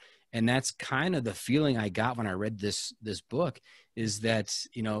observer. And that's kind of the feeling I got when I read this book, is that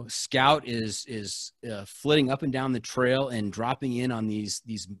Scout is flitting up and down the trail and dropping in on these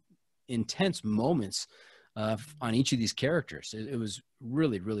intense moments on each of these characters. It was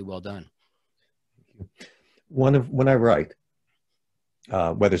really, really well done. When I write,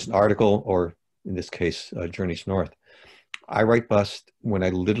 whether it's an article or in this case Journeys North, I write best when I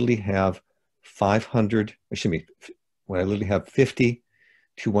literally have 50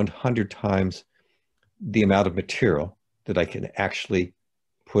 to 100 times the amount of material that I can actually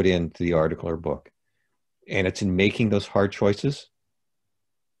put into the article or book. And it's in making those hard choices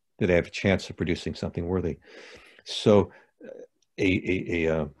that I have a chance of producing something worthy. So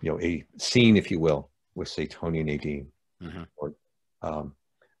a scene, if you will, with, say, Tony and Nadine, or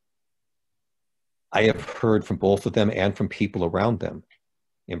I have heard from both of them and from people around them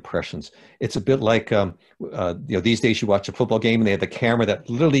impressions. It's a bit like these days you watch a football game and they have the camera that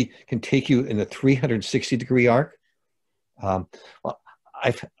literally can take you in a 360-degree arc. Well,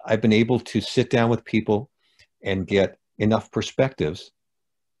 I've been able to sit down with people and get enough perspectives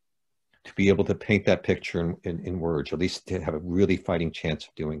to be able to paint that picture in words, or at least to have a really fighting chance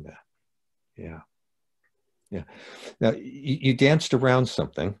of doing that. Yeah. Yeah. Now, you danced around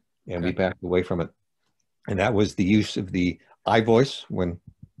something, and we backed away from it. And that was the use of the I voice when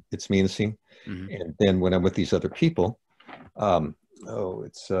it's me in the scene. And then when I'm with these other people,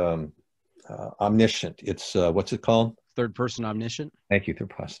 it's omniscient. It's, what's it called? Third person omniscient. Thank you, third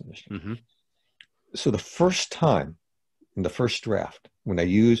person omniscient. So the first time in the first draft, when I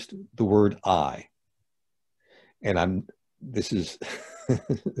used the word I, and this is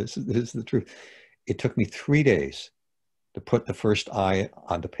this is the truth. It took me 3 days to put the first I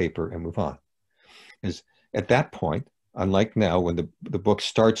on the paper and move on. Is at that point, unlike now when the book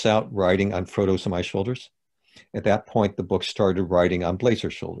starts out writing on Frodo's and my shoulders, at that point the book started writing on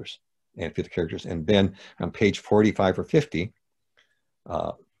Blazer's shoulders and 50 characters. And then on page 45 or 50,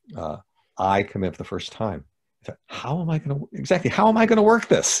 I come in for the first time. How am I going to work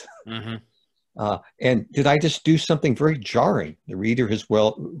this? And did I just do something very jarring? The reader has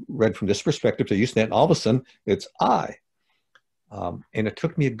well read from this perspective to use that, and all of a sudden it's I. And it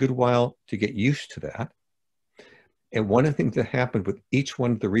took me a good while to get used to that. And one of the things that happened with each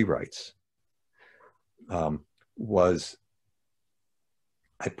one of the rewrites was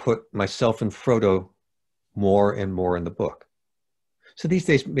I put myself and Frodo more and more in the book. So these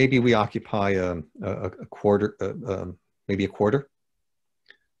days, maybe we occupy a quarter, maybe a quarter,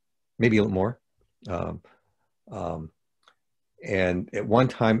 maybe a little more. And at one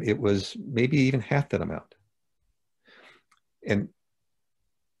time, it was maybe even half that amount. And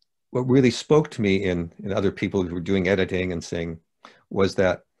what really spoke to me in other people who were doing editing and saying was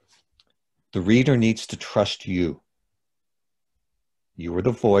that the reader needs to trust you. You are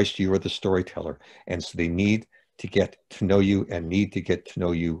the voice, you are the storyteller. And so they need to get to know you and need to get to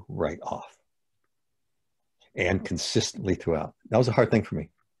know you right off and consistently throughout. That was a hard thing for me.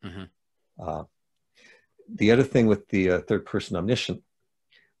 The other thing with the third person omniscient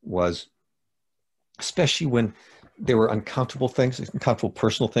was, especially when there were uncountable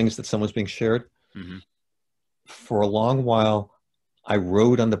personal things that someone's being shared. For a long while, I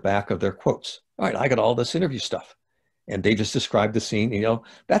wrote on the back of their quotes. All right, I got all this interview stuff. And they just described the scene. You know,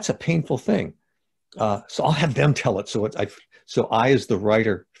 that's a painful thing. So I'll have them tell it. So I, as the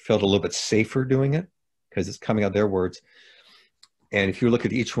writer, felt a little bit safer doing it because it's coming out their words. And if you look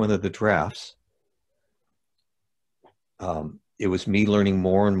at each one of the drafts, it was me learning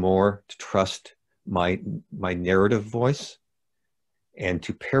more and more to trust my narrative voice and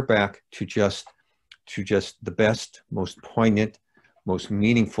to pare back to just the best, most poignant, most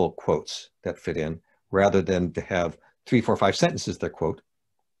meaningful quotes that fit in, rather than to have 3, 4, 5 sentences that quote.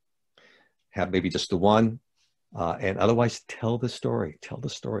 Have maybe just the one, and otherwise tell the story,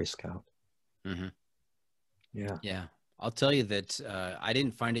 Scout. Yeah. I'll tell you that I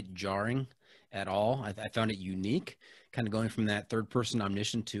didn't find it jarring at all. I found it unique, kind of going from that third person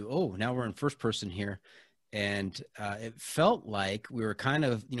omniscient to, oh, now we're in first person here. And it felt like we were kind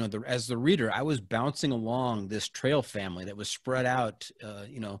of, you know, as the reader, I was bouncing along this trail family that was spread out,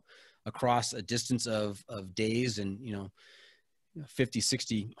 you know, across a distance of days and, you know, 50,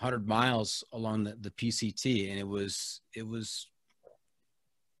 60, 100 miles along the PCT. And it was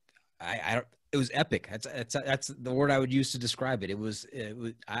epic. That's the word I would use to describe it.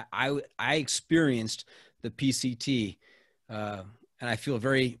 I experienced the PCT, and I feel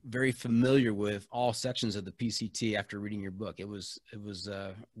very, very familiar with all sections of the PCT after reading your book. It was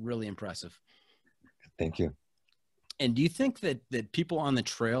really impressive. Thank you. And do you think that people on the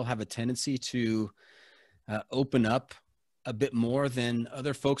trail have a tendency to open up a bit more than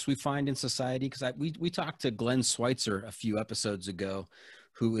other folks we find in society? Because we talked to Glenn Schweitzer a few episodes ago,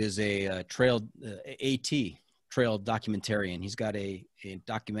 who is a trail documentarian. He's got a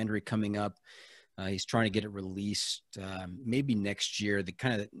documentary coming up. He's trying to get it released maybe next year.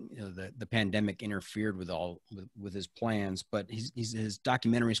 The pandemic interfered with his plans, but his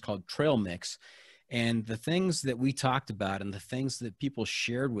documentary is called Trail Mix. And the things that we talked about and the things that people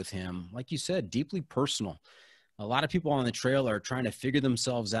shared with him, like you said, deeply personal. A lot of people on the trail are trying to figure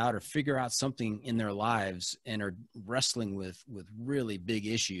themselves out or figure out something in their lives and are wrestling with really big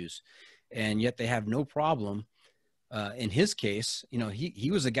issues. And yet they have no problem. In his case, you know,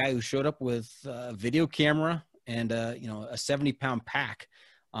 he was a guy who showed up with a video camera and, you know, a 70-pound pack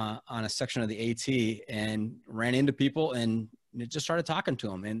on a section of the AT and ran into people and just started talking to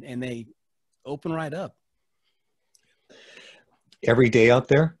them. And they open right up. Every day out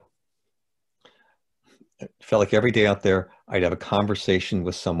there, it felt like every day out there, I'd have a conversation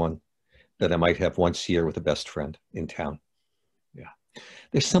with someone that I might have once a year with a best friend in town. Yeah.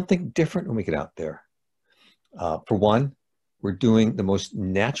 There's something different when we get out there. For one, we're doing the most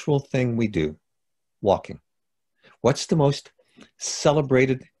natural thing we do, walking. What's the most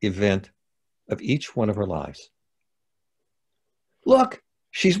celebrated event of each one of our lives? Look,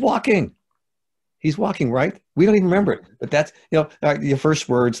 she's walking. He's walking, right? We don't even remember it, but that's, your first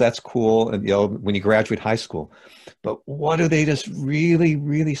words, that's cool. And, when you graduate high school, but what do they just really,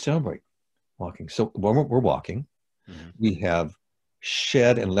 really celebrate? Walking. So when we're walking, we have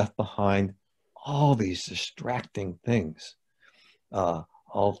shed and left behind all these distracting things. Today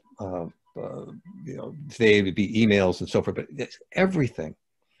it would be emails and so forth, but it's everything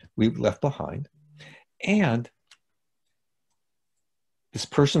we've left behind. And this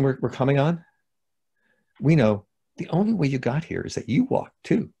person we're coming on, we know the only way you got here is that you walked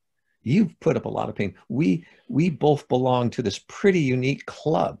too. You've put up a lot of pain. We both belong to this pretty unique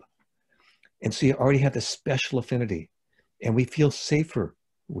club. And so you already have this special affinity, and we feel safer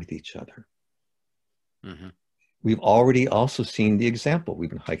with each other. Mm-hmm. We've already also seen the example. We've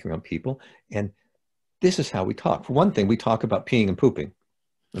been hiking around people, and this is how we talk. For one thing, we talk about peeing and pooping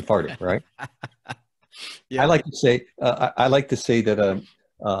and farting, right? Yeah. I like to say that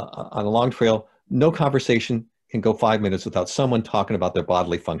on a long trail, no conversation can go 5 minutes without someone talking about their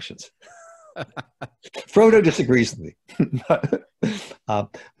bodily functions. Frodo disagrees with me.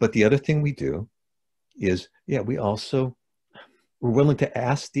 But the other thing we do is, we're willing to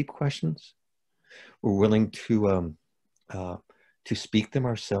ask deep questions. We're willing to speak them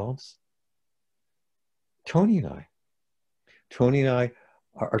ourselves. Tony and I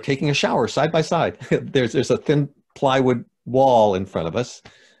are taking a shower side by side. There's a thin plywood wall in front of us.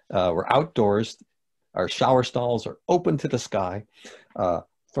 We're outdoors. Our shower stalls are open to the sky.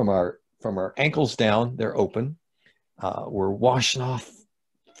 From our ankles down, they're open. We're washing off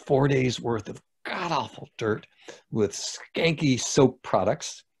 4 days worth of god-awful dirt with skanky soap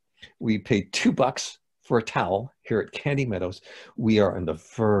products. We paid $2 for a towel here at Candy Meadows. We are on the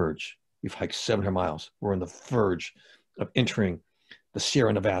verge. We've hiked 700 miles. We're on the verge of entering the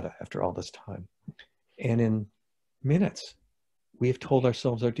Sierra Nevada after all this time. And in minutes, we have told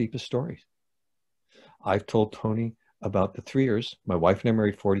ourselves our deepest stories. I've told Tony about the 3 years. My wife and I are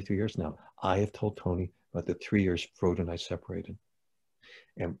married 43 years now. I have told Tony about the 3 years Frodo and I separated.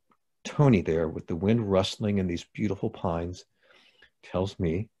 And Tony there, with the wind rustling in these beautiful pines, tells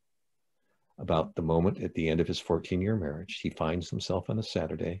me about the moment at the end of his 14-year marriage. He finds himself on a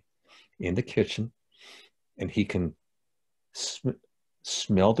Saturday in the kitchen, and he can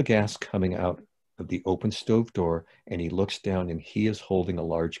smell the gas coming out of the open stove door, and he looks down, and he is holding a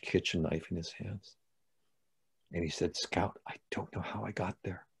large kitchen knife in his hands. And he said, "Scout, I don't know how I got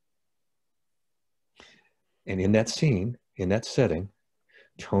there." And in that scene, in that setting,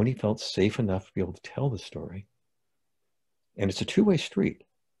 Tony felt safe enough to be able to tell the story. And it's a two-way street.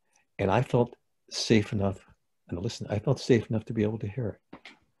 And I felt safe enough, and listen, I felt safe enough to be able to hear it.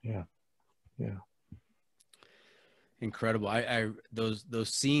 Yeah. Incredible. Those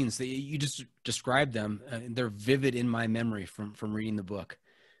scenes that you just described them, they're vivid in my memory from reading the book.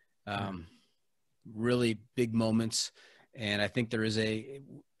 Really big moments. And I think there is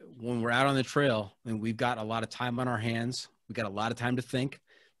when we're out on the trail and we've got a lot of time on our hands, we've got a lot of time to think,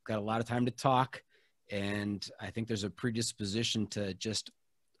 we've got a lot of time to talk. And I think there's a predisposition to just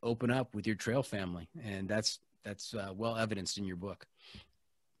open up with your trail family. And that's well evidenced in your book.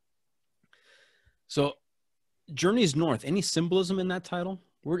 So Journeys North, any symbolism in that title?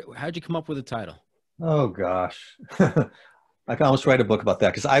 How'd you come up with the title? Oh gosh. I can almost write a book about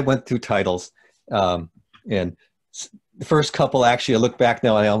that, because I went through titles. And the first couple, actually, I look back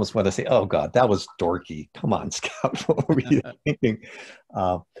now and I almost want to say, oh God, that was dorky. Come on, Scout, what were you thinking?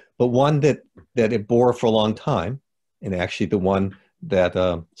 But one that it bore for a long time, and actually the one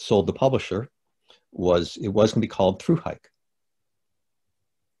that sold the publisher, was going to be called Thru Hike.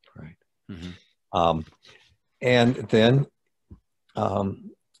 Right. Mm-hmm. And then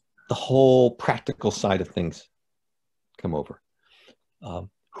the whole practical side of things come over.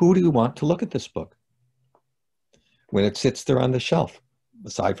 Who do you want to look at this book when it sits there on the shelf,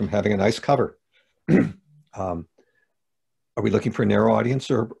 aside from having a nice cover? Are we looking for a narrow audience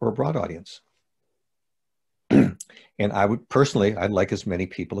or a broad audience? And I'd like as many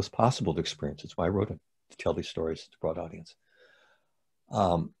people as possible to experience. That's why I wrote it, to tell these stories to a broad audience.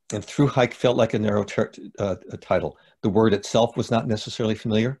 And Thru Hike felt like a narrow title. The word itself was not necessarily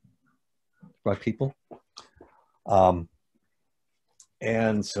familiar by people.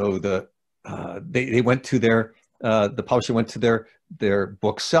 And so they went to the publisher went to their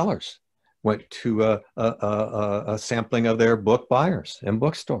booksellers, went to a sampling of their book buyers and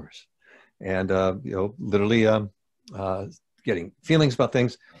bookstores, and literally getting feelings about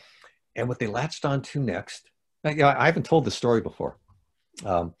things. And what they latched onto next I haven't told this story before,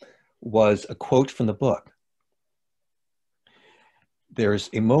 was a quote from the book. There's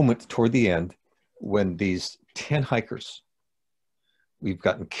a moment toward the end when these 10 hikers, we've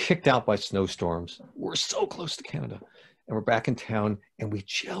gotten kicked out by snowstorms. We're so close to Canada, and we're back in town, and we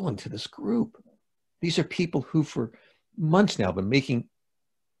gel into this group. These are people who for months now have been making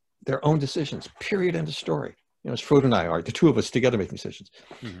their own decisions, period, end of story. As Frodo and I are, the two of us together making decisions.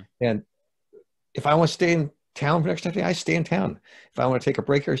 Mm-hmm. And if I want to stay in town for next day, I stay in town. If I want to take a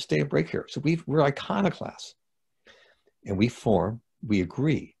break here, I stay a break here. So we're iconoclasts. And we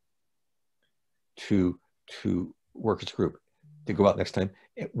agree to work as a group, to go out next time,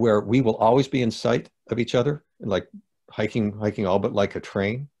 where we will always be in sight of each other, and like hiking all but like a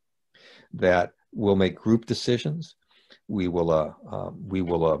train, that we'll make group decisions. We will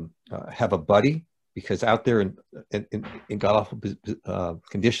have a buddy, because out there in god awful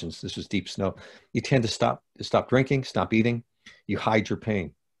conditions, this was deep snow, you tend to stop drinking, stop eating, you hide your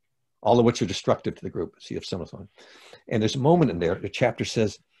pain, all of which are destructive to the group. So you have someone on. And there's a moment in there, the chapter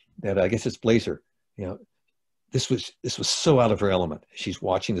says that, I guess it's Blazer, this was so out of her element. She's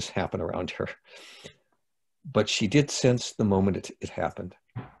watching this happen around her, but she did sense the moment it happened.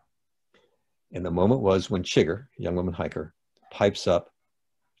 And the moment was when Chigger, a young woman hiker, pipes up,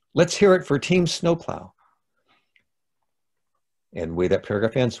 "Let's hear it for Team Snowplow." And the way that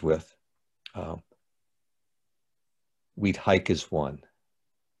paragraph ends with, "We'd hike as one."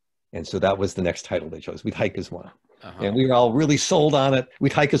 And so that was the next title they chose, "We'd hike as one." Uh-huh. And we were all really sold on it.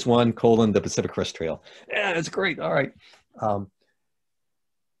 "We'd hike as one, the Pacific Crest Trail." Yeah, it's great. All right.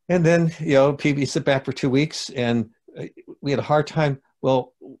 And then, PB sit back for 2 weeks, and we had a hard time.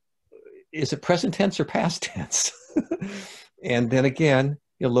 Well, is it present tense or past tense? And then again,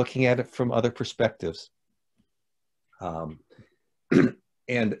 you're looking at it from other perspectives. And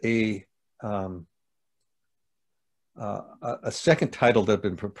a second title that had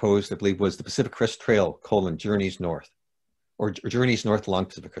been proposed, I believe, was the Pacific Crest Trail, Journeys North, or Journeys North along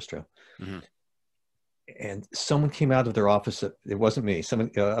Pacific Crest Trail. Mm-hmm. And someone came out of their office, it wasn't me,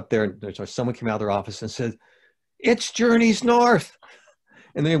 someone up there, someone came out of their office and said, "It's Journeys North."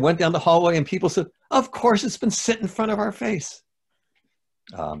 And then they went down the hallway and people said, "Of course, it's been sitting in front of our face."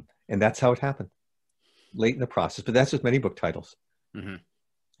 And that's how it happened, late in the process. But that's with many book titles. Mm-hmm.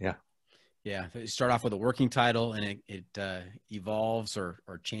 Yeah. Yeah. You start off with a working title, and it evolves or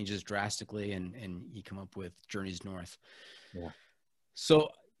changes drastically, and you come up with Journeys North. Yeah. So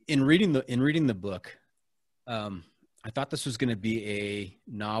in reading the book, I thought this was going to be a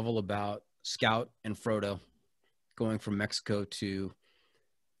novel about Scout and Frodo going from Mexico to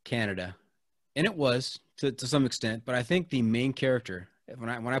Canada, and it was to some extent. But I think the main character, when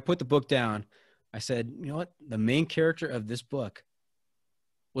I put the book down, I said, you know what, the main character of this book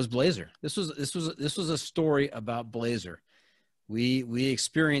was Blazer. This was a story about Blazer. We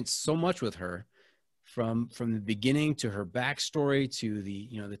experienced so much with her, from the beginning to her backstory to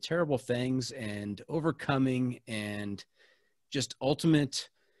the terrible things and overcoming and just ultimate.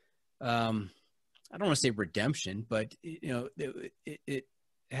 I don't want to say redemption, but it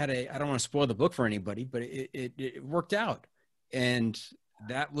had I don't want to spoil the book for anybody, but it worked out. And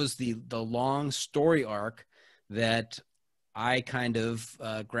that was the long story arc that I kind of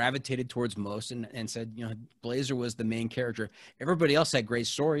gravitated towards most, and said, Blazer was the main character. Everybody else had great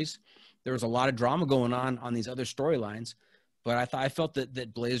stories. There was a lot of drama going on these other storylines, but I felt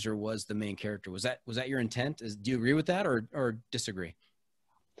that Blazer was the main character. Was that your intent? Do you agree with that or disagree?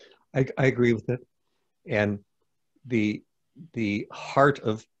 I agree with it. And the heart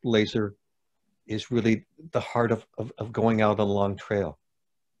of Blazer is really the heart of going out on a long trail.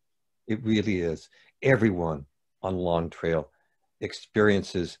 It really is. Everyone on a long trail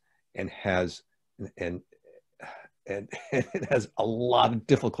experiences and has and it has a lot of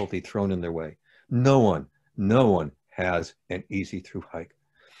difficulty thrown in their way. No one has an easy through hike.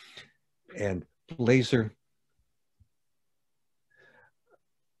 And Blazer,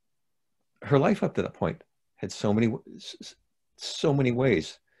 her life up to that point had so many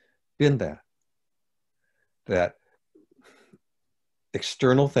ways been that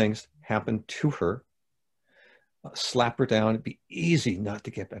external things happened to her, slap her down. It'd be easy not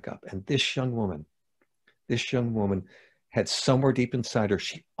to get back up. And this young woman had somewhere deep inside her,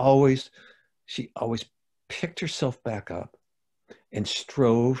 she always picked herself back up and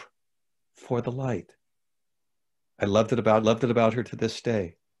strove for the light. I loved it about her to this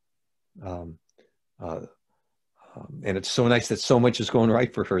day. And it's so nice that so much is going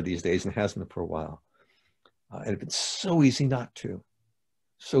right for her these days, and hasn't been for a while. And it's been so easy not to.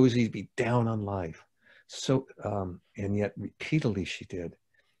 So easy to be down on life. So, and yet repeatedly she did.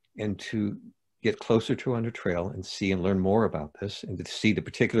 And to get closer to on the trail and see and learn more about this, and to see the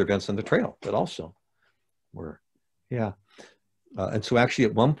particular events on the trail that also were, yeah. And so actually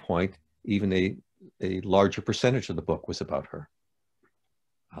at one point, even a larger percentage of the book was about her.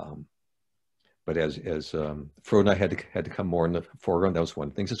 But as Thru and I had to come more in the foreground, that was one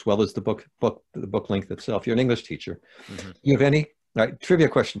of the things, as well as the book length itself. You're an English teacher. Mm-hmm. You have any trivia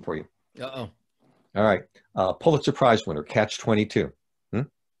question for you? Uh-oh. All right. Pulitzer Prize winner, Catch-22.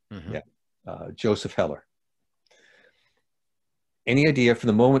 Mm-hmm. Yeah. Joseph Heller. Any idea from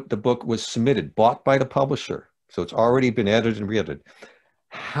the moment the book was submitted, bought by the publisher, so it's already been edited and re-edited,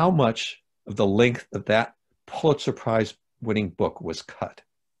 how much of the length of that Pulitzer Prize winning book was cut?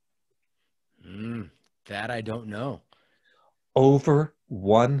 That I don't know. Over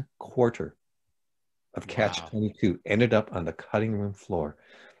 1/4 of Catch-22 ended up on the cutting room floor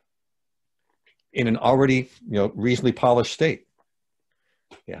in an already, reasonably polished state.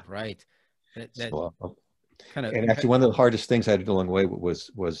 Yeah. Right. So, and actually, one of the hardest things I had to do along the way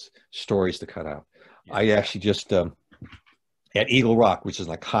was stories to cut out. Yeah. I actually just at Eagle Rock, which is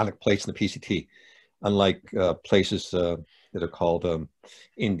an iconic place in the PCT, unlike places that are called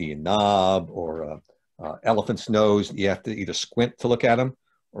Indian Knob or Elephant's Nose, you have to either squint to look at them,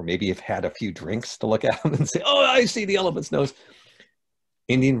 or maybe you've had a few drinks to look at them and say, "Oh, I see the Elephant's Nose."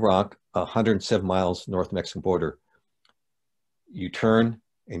 Indian Rock, 107 miles north Mexican border. You turn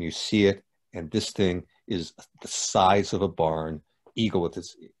and you see it, and this thing is the size of a barn, eagle with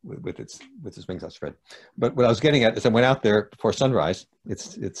its wings outspread. But what I was getting at is I went out there before sunrise. Ways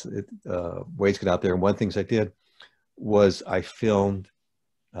to get out there, and one of the things I did was I filmed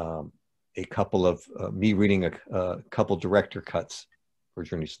a couple of me reading a couple director cuts for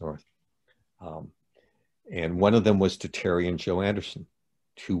Journeys North, and one of them was to Terry and Joe Anderson,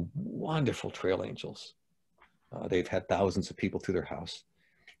 two wonderful trail angels. They've had thousands of people through their house.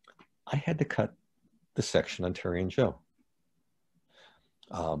 I had to cut the section on Terry and Joe.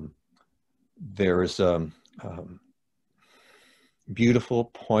 There's beautiful,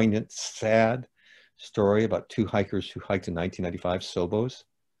 poignant, sad story about two hikers who hiked in 1995, Sobos,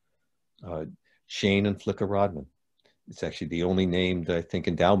 Shane and Flicka Rodman. It's actually the only named, I think,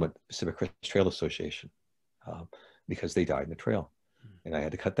 endowment, Pacific Crest Trail Association, because they died in the trail. And I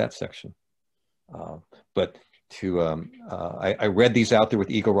had to cut that section. But I read these out there with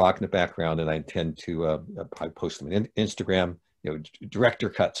Eagle Rock in the background, and I intend to I post them on Instagram, director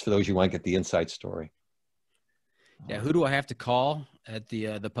cuts for those you want to get the inside story. Yeah, who do I have to call at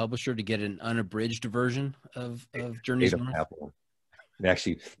the publisher to get an unabridged version of Journeys North? And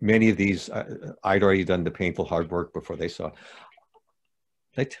actually, many of these, I'd already done the painful hard work before they saw it.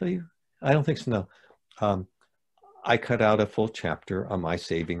 Did I tell you? I don't think so, no. I cut out a full chapter on my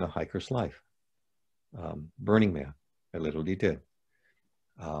saving a hiker's life. Burning Man, I literally did.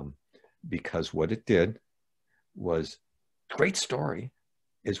 Because what it did was, great story,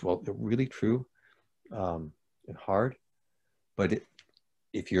 is really true and hard, but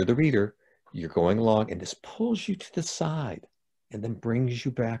if you're the reader, you're going along and this pulls you to the side and then brings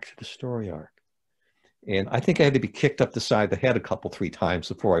you back to the story arc. And I think I had to be kicked up the side of the head a couple, 3 times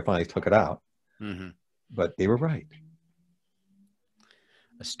before I finally took it out. Mm-hmm. But they were right.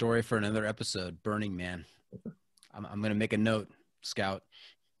 A story for another episode, Burning Man. I'm going to make a note, Scout.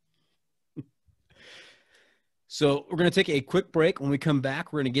 So we're going to take a quick break. When we come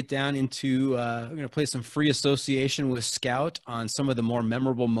back, we're going to get down into, we're going to play some free association with Scout on some of the more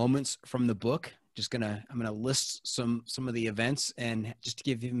memorable moments from the book. I'm going to list some of the events, and just to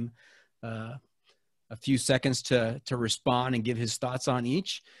give him a few seconds to respond and give his thoughts on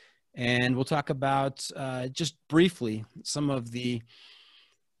each. And we'll talk about just briefly some of the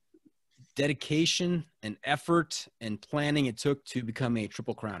dedication and effort and planning it took to become a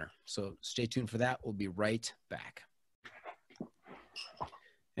Triple Crowner. So stay tuned for that. We'll be right back.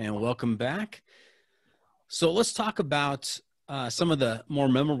 And welcome back. So let's talk about some of the more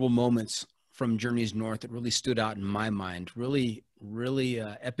memorable moments from Journeys North that really stood out in my mind. Really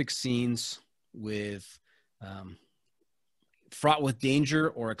epic scenes with fraught with danger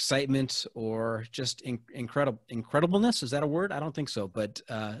or excitement or just incredibleness. Is that a word? I don't think so, but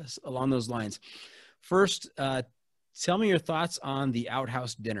along those lines. First, tell me your thoughts on the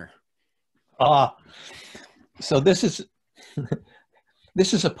outhouse dinner. So this is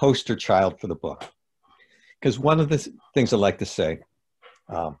this is a poster child for the book, because one of the things I like to say,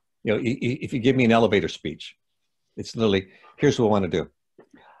 if you give me an elevator speech, it's literally, here's what I want to do.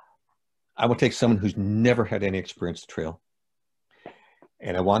 I will take someone who's never had any experience to trail,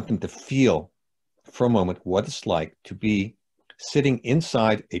 and I want them to feel for a moment what it's like to be sitting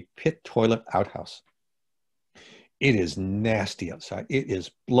inside a pit toilet outhouse It is nasty outside. It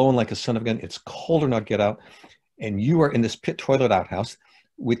is blowing like a son of a gun. It's cold enough to get out. And you are in this pit toilet outhouse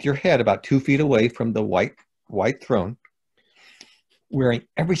with your head about 2 feet away from the white throne, wearing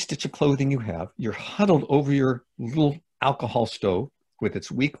every stitch of clothing you have. You're huddled over your little alcohol stove with its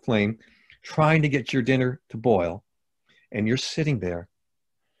weak flame, trying to get your dinner to boil. And you're sitting there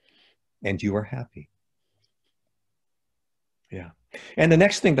and you are happy. Yeah. And the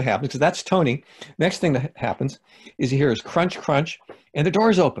next thing that happens, because that's Tony, next thing that happens is you hear his crunch, crunch, and the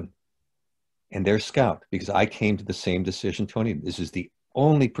door's open. And there's Scout, because I came to the same decision, Tony. This is the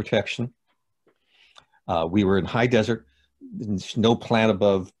only protection. We were in high desert. There's no plant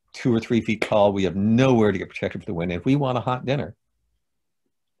above 2 or 3 feet tall. We have nowhere to get protected from the wind. And if we want a hot dinner,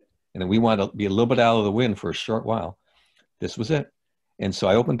 and then we want to be a little bit out of the wind for a short while, this was it. And so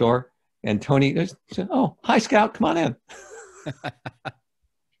I opened the door, and Tony said, "Oh, hi, Scout, come on in."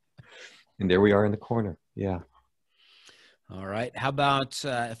 And there we are in the corner. Yeah. All right. How about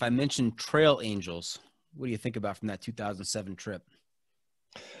if I mention trail angels? What do you think about from that 2007 trip?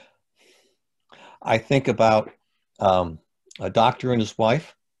 I think about a doctor and his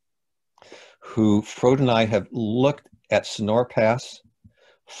wife who Frodo and I have looked at Sonora Pass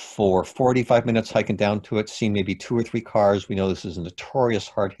for 45 minutes hiking down to it, seen maybe 2 or 3 cars. We know this is a notorious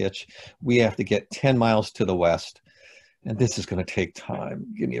hard hitch. We have to get 10 miles to the west. And this is going to take time.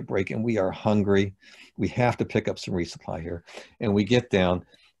 Give me a break. And we are hungry. We have to pick up some resupply here. And we get down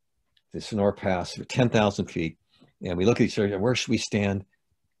the Sonora Pass for 10,000 feet. And we look at each other and where should we stand?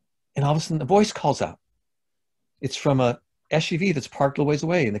 And all of a sudden the voice calls out. It's from a SUV that's parked a ways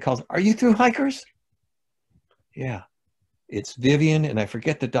away. And they call, "Are you through hikers?" Yeah, it's Vivian. And I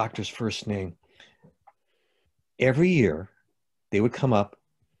forget the doctor's first name. Every year they would come up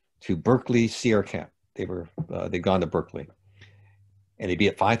to Berkeley Sierra Camp. They'd gone to Berkeley, and they'd be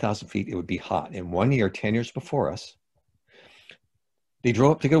at 5,000 feet. It would be hot. And one year, 10 years before us, they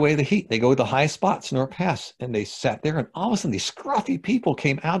drove up to get away the heat. They go to the highest spot, Sonora Pass, and they sat there. And all of a sudden, these scruffy people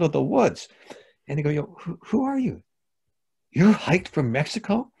came out of the woods, and they go, "Yo, who are you? You hiked from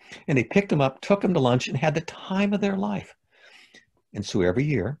Mexico?" And they picked them up, took them to lunch, and had the time of their life. And so every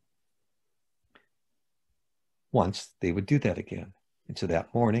year, once they would do that again. And so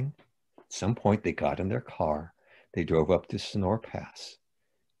that morning, at some point, they got in their car. They drove up to Sonora Pass.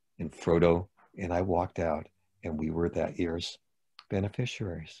 And Frodo and I walked out, and we were that year's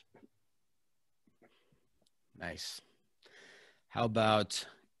beneficiaries. Nice. How about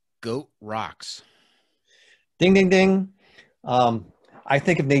Goat Rocks? Ding, ding, ding. I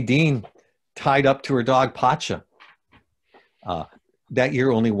think of Nadine tied up to her dog, Pacha. That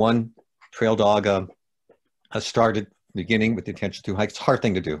year, only one trail dog started beginning with the intention to hike. It's a hard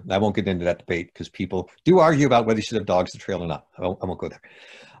thing to do. I won't get into that debate because people do argue about whether you should have dogs to trail or not. I won't go there.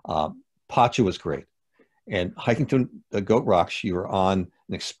 Pacha was great. And hiking to the Goat Rocks, you were on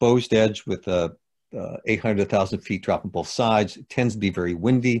an exposed edge with 800 to 1,000 feet drop on both sides. It tends to be very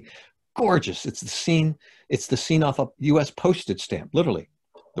windy. Gorgeous. It's the scene off a U.S. postage stamp, literally.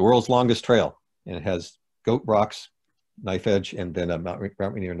 The world's longest trail. And it has Goat Rocks, knife edge, and then Mount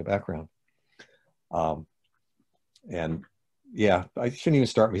Rainier in the background. And yeah, I shouldn't even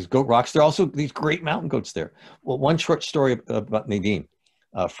start with these Goat Rocks. There are also these great mountain goats there. Well, one short story about Nadine.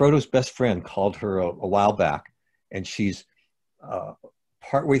 Frodo's best friend called her a while back, and she's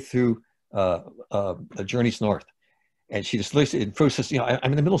partway through the journeys north. And she just listens, and Frodo says,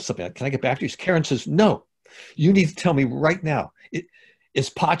 I'm in the middle of something. Can I get back to you? Karen says, "No, you need to tell me right now.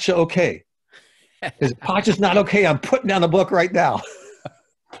 Is Pacha okay? If Pacha's not okay, I'm putting down the book right now."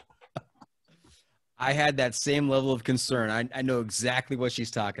 I had that same level of concern. I know exactly what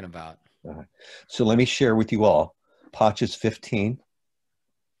she's talking about. So let me share with you all. Pacha's 15,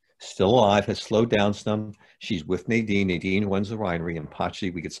 still alive, has slowed down some. She's with Nadine. Nadine runs the winery, and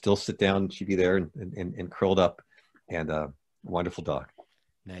Pacha, we could still sit down. She'd be there and curled up, and wonderful dog.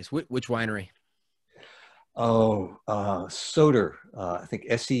 Nice. Which winery? Oh, Soter, I think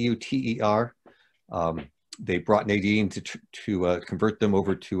Seuter. They brought Nadine to convert them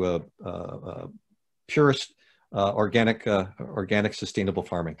over to a purist organic sustainable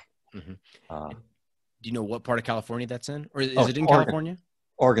farming. Mm-hmm. Do you know what part of California that's in, or is it in Oregon. California?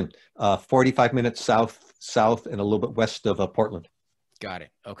 Oregon, 45 minutes south and a little bit west of Portland. Got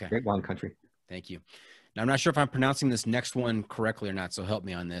it. Okay. Great wine country. Thank you. Now, I'm not sure if I'm pronouncing this next one correctly or not, so help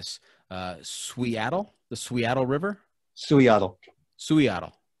me on this. Sweattle, the Sweattle River? Sweattle.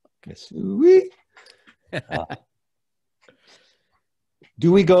 Sweattle. Okay.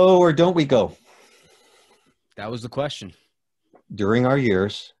 Do we go or don't we go? That was the question. During our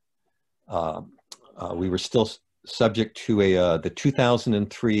years, we were still subject to the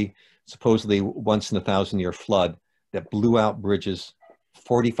 2003 supposedly once in a 1,000-year flood that blew out bridges,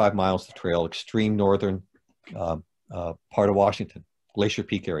 45 miles of trail, extreme northern part of Washington, Glacier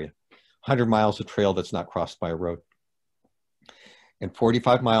Peak area, 100 miles of trail that's not crossed by a road. And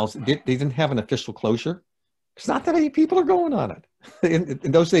 45 miles, they didn't have an official closure. It's not that many people are going on it.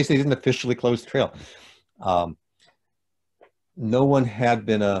 In those days, they didn't officially close the trail. No one had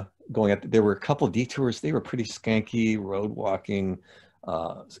been going at, there were a couple of detours. They were pretty skanky, road walking,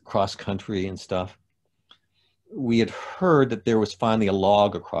 cross country and stuff. We had heard that there was finally a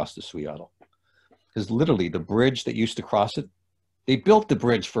log across the S1E45, because literally the bridge that used to cross it, they built the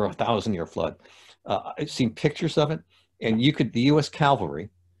bridge for a 1,000-year flood. I've seen pictures of it, and the U.S. cavalry,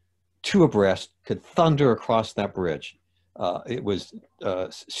 two abreast, could thunder across that bridge. It was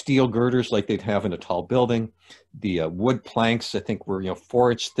steel girders like they'd have in a tall building. The wood planks, I think, were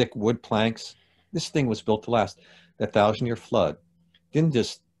 4-inch thick wood planks. This thing was built to last. That 1,000-year flood didn't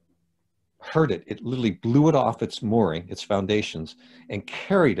just hurt it. It literally blew it off its mooring, its foundations, and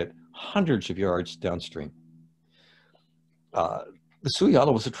carried it hundreds of yards downstream. The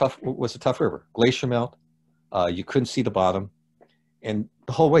S1E45 was a tough river. Glacier melt. You couldn't see the bottom. And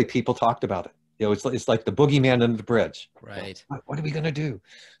the whole way people talked about it. It's like the boogeyman under the bridge. Right. What are we going to do?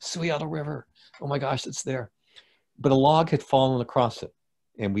 S1E45 River. Oh my gosh, it's there. But a log had fallen across it.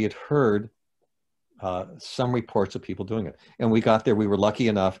 And we had heard some reports of people doing it. And we got there, we were lucky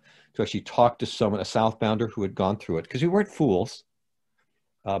enough to actually talk to someone, a southbounder who had gone through it, because we weren't fools.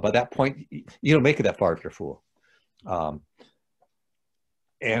 By that point, you don't make it that far if you're a fool.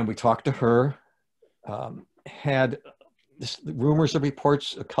 And we talked to her, had rumors of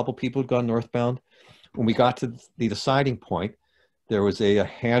reports, a couple people had gone northbound. When we got to the deciding point, there was a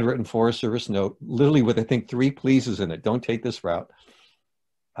handwritten Forest Service note, literally with, I think, 3 pleases in it. Don't take this route.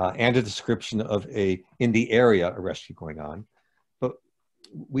 And a description of in the area, a rescue going on. But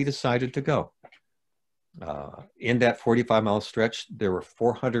we decided to go. In that 45-mile stretch, there were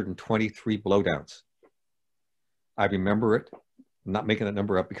 423 blowdowns. I remember it. I'm not making that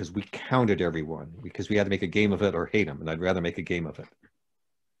number up because we counted everyone, because we had to make a game of it or hate them, and I'd rather make a game of it.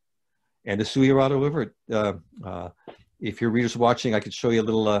 And the S1E45 River, if your readers are watching, I could show you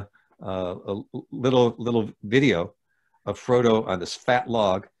a little video of Frodo on this fat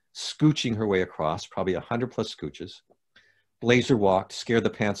log, scooching her way across, probably 100+ scooches. Blazer walked, scared the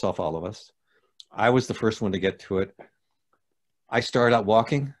pants off all of us. I was the first one to get to it. I started out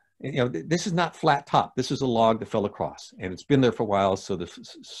walking. This is not flat top. This is a log that fell across, and it's been there for a while, so the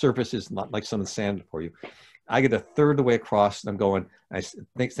surface is not like something sanded for you. I get a third of the way across, and I'm going, and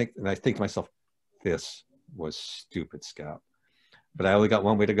I think to myself, this was stupid, Scout. But I only got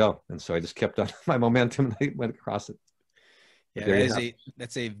one way to go, and so I just kept on my momentum, and I went across it. Yeah,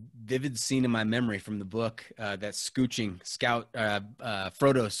 that's a vivid scene in my memory from the book. That scooching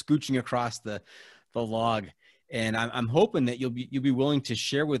Frodo scooching across the log, and I'm hoping that you'll be willing to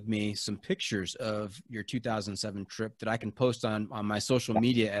share with me some pictures of your 2007 trip that I can post on my social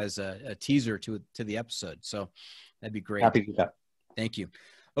media as a teaser to the episode. So that'd be great. Happy to do that. Thank you.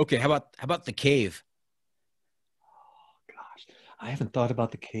 Okay, how about the cave? Oh gosh, I haven't thought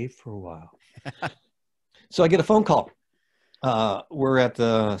about the cave for a while. So I get a phone call. We're at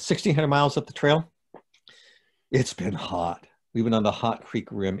 1,600 miles up the trail. It's been hot. We've been on the Hot Creek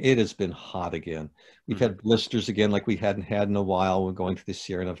Rim. It has been hot again. We've had blisters again like we hadn't had in a while. We're going to the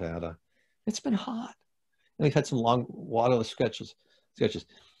Sierra Nevada. It's been hot. And we've had some long water sketches.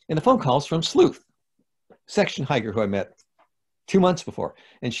 And the phone call's from Sleuth, section hiker who I met 2 months before.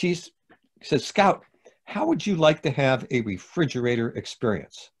 And she says, Scout, how would you like to have a refrigerator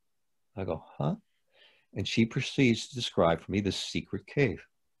experience? I go, huh? And she proceeds to describe for me this secret cave.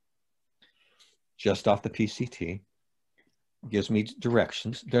 Just off the PCT, gives me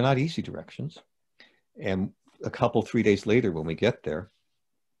directions. They're not easy directions. And a couple, 3 days later, when we get there,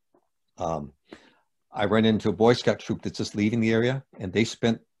 I run into a Boy Scout troop that's just leaving the area, and they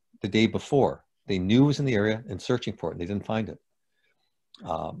spent the day before. They knew it was in the area and searching for it, and they didn't find it.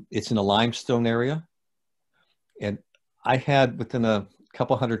 It's in a limestone area. And I had within a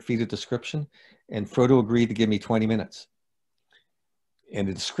couple 100 feet of description, and Frodo agreed to give me 20 minutes. And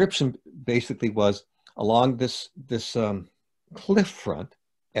the description basically was along this cliff front,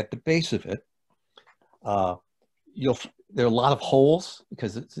 at the base of it, there are a lot of holes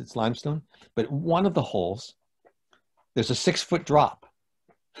because it's limestone, but one of the holes, there's a 6-foot drop.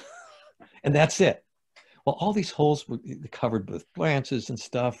 And that's it. Well, all these holes were covered with branches and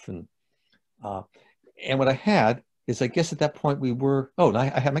stuff. And what I had is, I guess at that point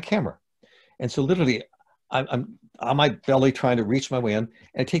I had my camera. And so literally I'm on my belly trying to reach my way in,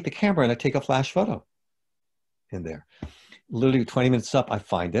 and I take the camera and I take a flash photo in there. Literally 20 minutes up, I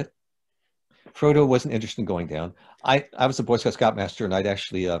find it. Frodo wasn't interested in going down. I was a Boy Scout Scoutmaster, and I'd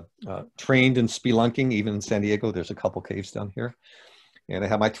actually trained in spelunking, even in San Diego. There's a couple caves down here. And I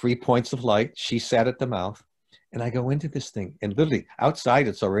had my 3 points of light. She sat at the mouth. And I go into this thing. And literally outside,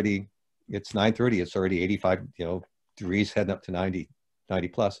 it's 9:30. It's already 85 degrees, heading up to 90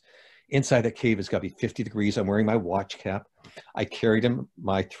 plus. Inside that cave, it's got to be 50 degrees. I'm wearing my watch cap. I carried him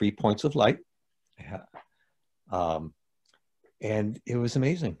my 3 points of light. And it was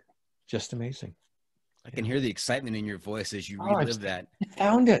amazing. Just amazing. I can hear the excitement in your voice as you relive that. I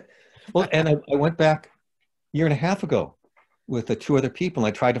found it. Well, and I went back a year and a half ago with the 2 other people,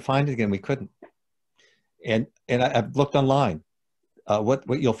 and I tried to find it again. We couldn't. And I've looked online. What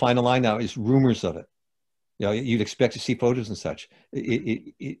you'll find online now is rumors of it. You'd expect to see photos and such.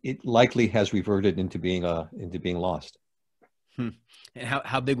 It likely has reverted into being lost. And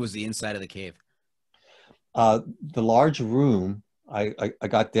how big was the inside of the cave? The large room I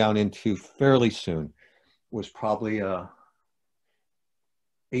got down into fairly soon was probably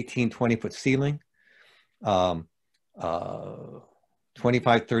 18, 20-foot ceiling, 25,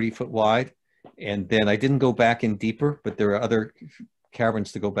 30-foot wide. And then I didn't go back in deeper, but there are other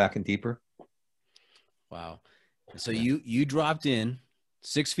caverns to go back in deeper. Wow. So you dropped in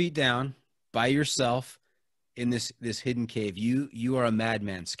 6 feet down by yourself in this hidden cave. You are a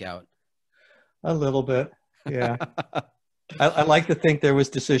madman, Scout. A little bit. Yeah. I like to think there was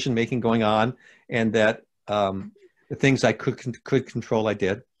decision making going on, and that the things I could control, I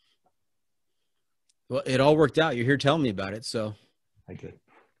did. Well, it all worked out. You're here telling me about it, so. I did.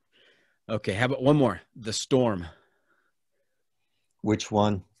 Okay, how about one more? The storm. Which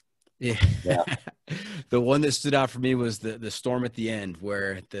one? Yeah. The one that stood out for me was the storm at the end,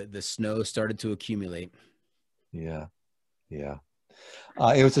 where the snow started to accumulate. Yeah. It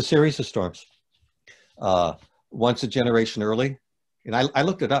was a series of storms. Once a generation early, and I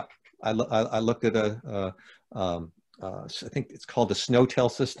looked it up. I looked at I think it's called the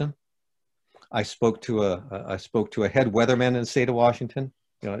Snowtail system. I spoke to a head weatherman in the state of Washington.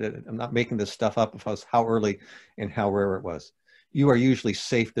 I'm not making this stuff up as how early and how rare it was. You are usually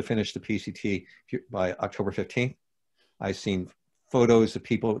safe to finish the PCT by October 15th. I've seen photos of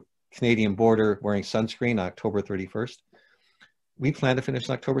people Canadian border wearing sunscreen on October 31st. We plan to finish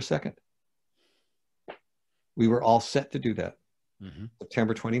on October 2nd. We were all set to do that. Mm-hmm.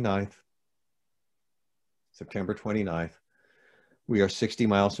 September 29th. We are 60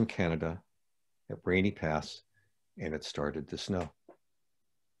 miles from Canada at Rainy Pass, and it started to snow.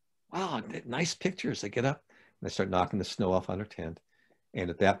 Wow, nice pictures. I get up and I start knocking the snow off on our tent. And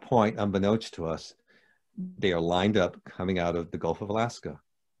at that point, unbeknownst to us, they are lined up coming out of the Gulf of Alaska.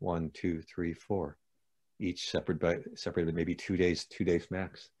 1, 2, 3, 4, each separated maybe 2 days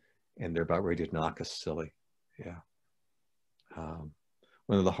max. And they're about ready to knock us silly. Yeah.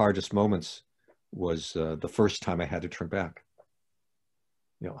 One of the hardest moments was the first time I had to turn back.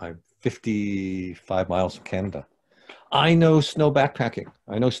 I'm 55 miles from Canada. I know snow backpacking.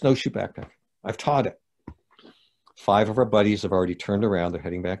 I know snowshoe backpacking. I've taught it. 5 of our buddies have already turned around. They're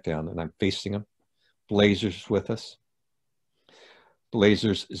heading back down, and I'm facing them. Blazer's with us.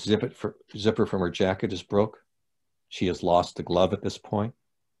 Blazer's zipper from her jacket is broke. She has lost the glove at this point.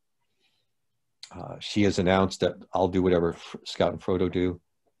 She has announced that I'll do whatever Scout and Frodo do.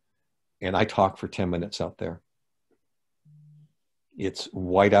 And I talk for 10 minutes out there. It's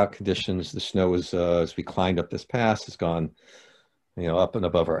whiteout conditions. The snow is, as we climbed up this pass, has gone, up and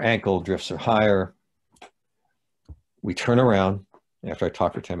above our ankle. Drifts are higher. We turn around. After I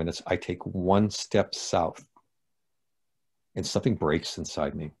talk for 10 minutes, I take 1 step south, and something breaks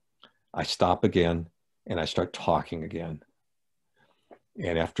inside me. I stop again, and I start talking again.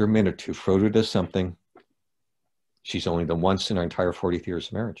 And after a minute or two, Frodo does something she's only done once in our entire 40th years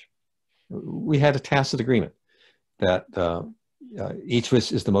of marriage. We had a tacit agreement that each of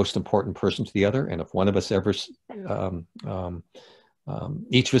us is the most important person to the other. And if one of us ever,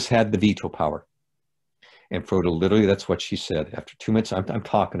 each of us had the veto power. And Frodo, literally, that's what she said. After 2 minutes, I'm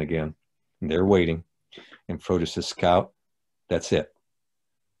talking again, and they're waiting. And Frodo says, Scout, that's it.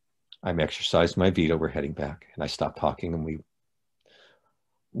 I'm exercised my veto. We're heading back. And I stopped talking, and we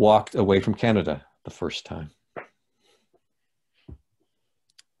walked away from Canada the first time.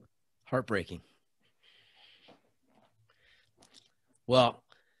 Heartbreaking. Well,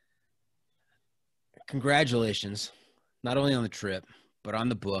 congratulations, not only on the trip, but on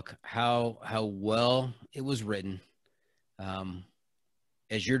the book, how well it was written.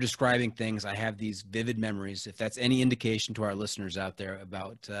 As you're describing things, I have these vivid memories. If that's any indication to our listeners out there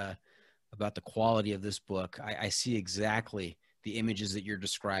about the quality of this book, I see exactly the images that you're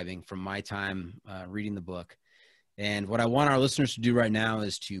describing from my time reading the book. And what I want our listeners to do right now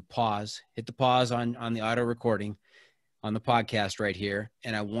is to pause, hit the pause on the auto recording on the podcast right here.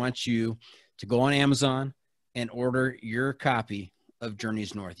 And I want you to go on Amazon and order your copy of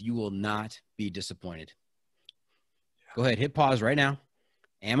Journeys North. You will not be disappointed. Go ahead, hit pause right now.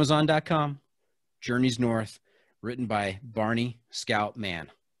 Amazon.com, Journeys North, written by Barney Scout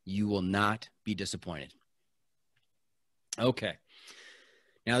Mann. You will not be disappointed. Okay.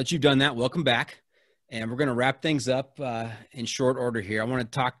 Now that you've done that, welcome back. And we're going to wrap things up in short order here. I want to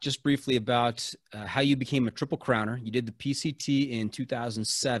talk just briefly about how you became a Triple Crowner. You did the PCT in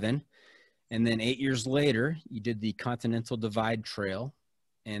 2007. And then 8 years later, you did the Continental Divide Trail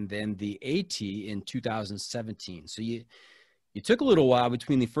and then the AT in 2017. So you took a little while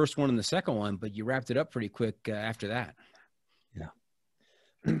between the first one and the second one, but you wrapped it up pretty quick after that.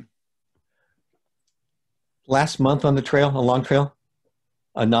 Yeah. Last month on the trail, a long trail,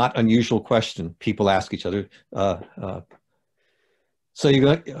 a not unusual question people ask each other. So are you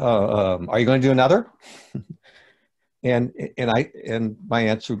going to do another? and my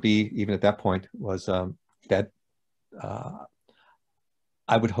answer would be, even at that point, was that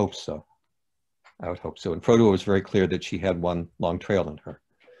I would hope so. I would hope so. And Frodo was very clear that she had one long trail in her.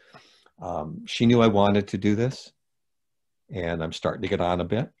 She knew I wanted to do this, and I'm starting to get on a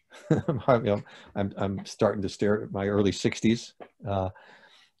bit. I'm starting to stare at my early 60s.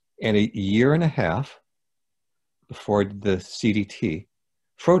 And a year and a half before the CDT,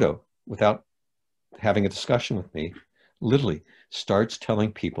 Frodo, without having a discussion with me, literally starts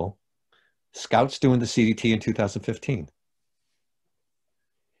telling people, Scout's doing the CDT in 2015.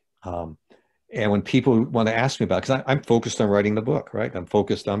 And when people want to ask me about it, because I'm focused on writing the book, right? I'm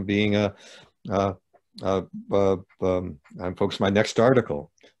focused on being I'm focused on my next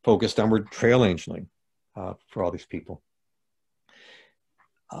article, focused on trail angeling for all these people.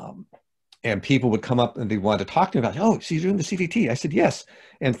 And people would come up and they wanted to talk to me about, oh, so you're doing the CDT? I said, yes.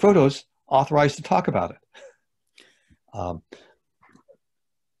 And Frodo's authorized to talk about it.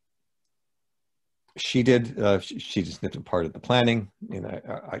 She did, she just did part of the planning and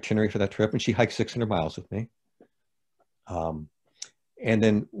itinerary for that trip, and she hiked 600 miles with me. And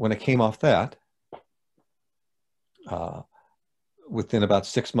then when I came off that, within about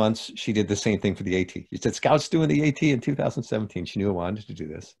 6 months, she did the same thing for the AT. She said, Scout's doing the AT in 2017. She knew I wanted to do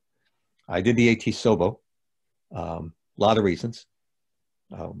this. I did the AT Sobo. A lot of reasons.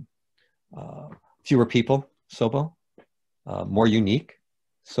 Fewer people, Sobo. More unique,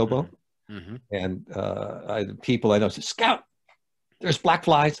 Sobo. Mm-hmm. And people I know said, Scout, there's black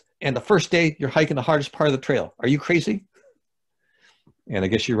flies, and the first day you're hiking the hardest part of the trail. Are you crazy? And I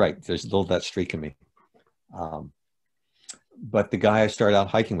guess you're right. There's a little of that streak in me. But the guy I started out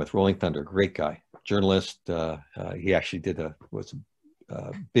hiking with, Rolling Thunder, great guy, journalist. He actually was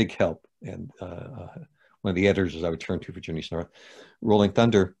a big help, and one of the editors I would turn to for Journeys North. Rolling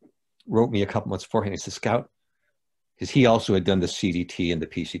Thunder wrote me a couple months beforehand. He said, Scout, because he also had done the CDT and the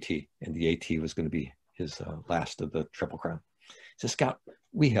PCT, and the AT was going to be his last of the Triple Crown. He said, Scout,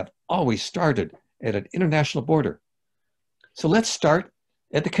 we have always started at an international border. So let's start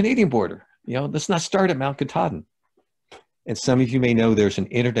at the Canadian border. Let's not start at Mount Katahdin. And some of you may know there's an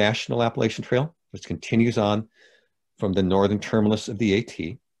international Appalachian Trail, which continues on from the northern terminus of the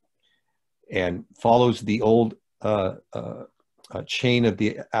AT and follows the old chain of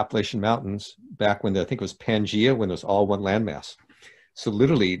the Appalachian Mountains back when I think it was Pangea, when it was all one landmass. So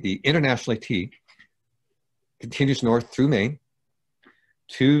literally the international AT continues north through Maine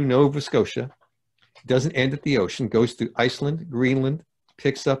to Nova Scotia, doesn't end at the ocean, goes through Iceland, Greenland,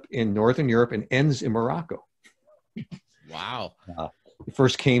 picks up in Northern Europe, and ends in Morocco. Wow.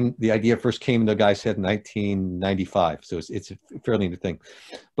 The idea first came in the guy's head in 1995. So it's a fairly new thing.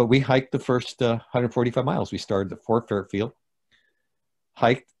 But we hiked the first 145 miles. We started at Fort Fairfield,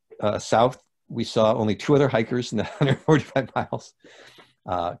 hiked south. We saw only 2 other hikers in the 145 miles.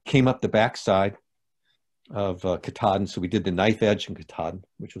 Came up the backside of Katahdin. So we did the knife edge in Katahdin,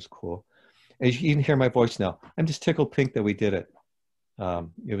 which was cool. And you can hear my voice now. I'm just tickled pink that we did it.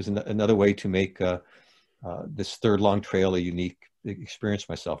 It was another way to make this third long trail a unique experience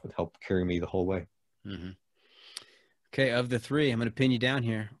myself. It helped carry me the whole way. Mm-hmm. Okay, of the 3, I'm going to pin you down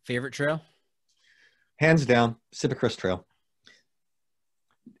here. Favorite trail? Hands down, Pacific Crest Trail.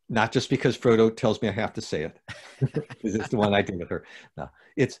 Not just because Frodo tells me I have to say it, because it's the one I did with her. No,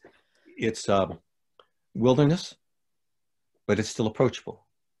 it's wilderness, but it's still approachable.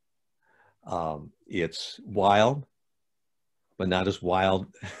 It's wild, but not as wild.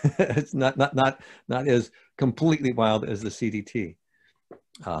 It's not as completely wild as the CDT.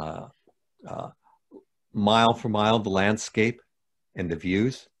 Mile for mile, the landscape and the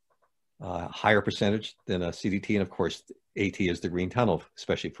views higher percentage than a CDT. And of course, AT is the green tunnel,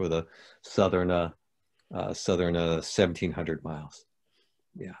 especially for the southern 1,700 miles.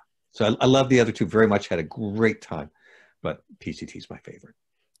 Yeah. So I love the other two very much, had a great time, but PCT is my favorite.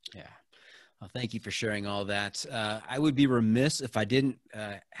 Yeah. Well, thank you for sharing all that. I would be remiss if I didn't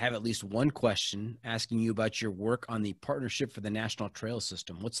have at least one question asking you about your work on the Partnership for the National Trail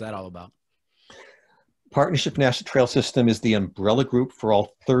System. What's that all about? Partnership National Trail System is the umbrella group for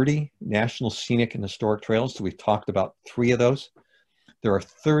all 30 national scenic and historic trails. So we've talked about 3 of those. There are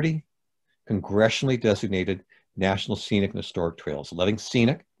 30 congressionally designated national scenic and historic trails: 11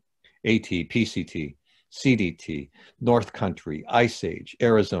 scenic, AT, PCT, CDT, North Country, Ice Age,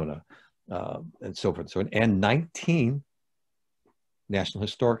 Arizona, and so forth and so on, and 19 national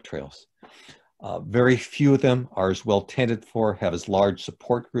historic trails. Very few of them are as well tended for, have as large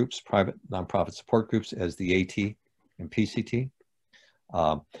support groups, private nonprofit support groups, as the AT and PCT.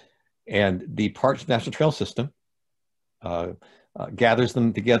 And the Partnership National Trail System gathers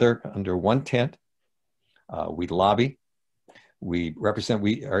them together under one tent. We lobby. We represent,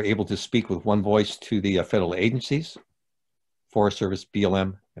 we are able to speak with one voice to the federal agencies, Forest Service,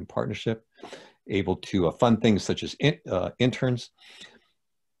 BLM, and Partnership, able to fund things such as interns.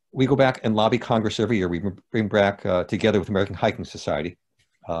 We go back and lobby Congress every year. We bring back, together with American Hiking Society,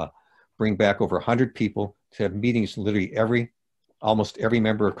 bring back over 100 people to have meetings in literally almost every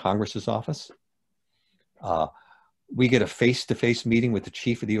member of Congress's office. We get a face-to-face meeting with the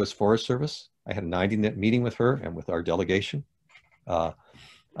chief of the U.S. Forest Service. I had a 90-minute meeting with her and with our delegation.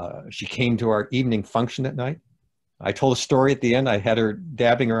 She came to our evening function that night. I told a story at the end. I had her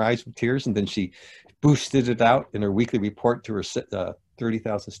dabbing her eyes with tears, and then she boosted it out in her weekly report to her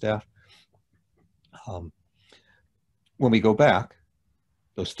 30,000 staff. When we go back,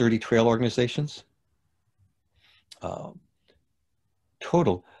 those 30 trail organizations,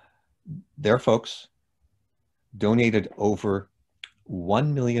 total, their folks donated over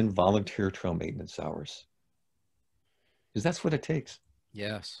 1 million volunteer trail maintenance hours. Because that's what it takes.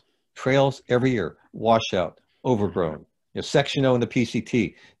 Yes. Trails every year, washout, overgrown. Section O in the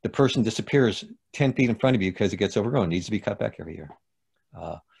PCT, the person disappears 10 feet in front of you because it gets overgrown, needs to be cut back every year.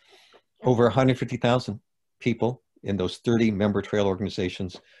 Over 150,000 people in those 30 member trail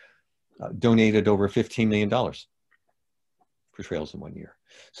organizations donated over $15 million for trails in 1 year.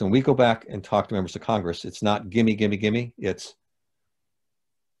 So when we go back and talk to members of Congress, it's not gimme, gimme, gimme. It's,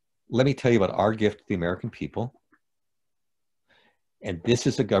 let me tell you about our gift to the American people. And this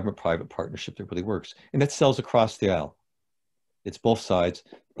is a government-private partnership that really works. And it sells across the aisle. It's both sides.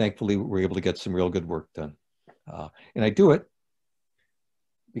 Thankfully, we're able to get some real good work done. And I do it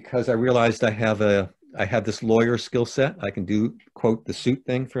because I realized I have this lawyer skill set. I can do, quote, the suit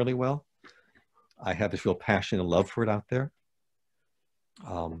thing fairly well. I have this real passion and love for it out there.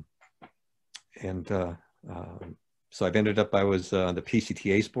 So I've ended up, I was on the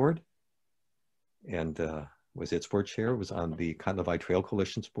PCTA's board and was its board chair, was on the Continental Divide Trail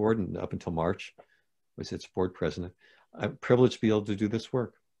Coalition's board, and up until March was its board president. I'm privileged to be able to do this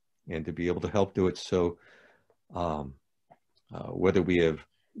work and to be able to help do it. So whether we have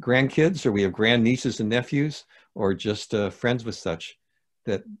grandkids or we have grandnieces and nephews or just friends with such,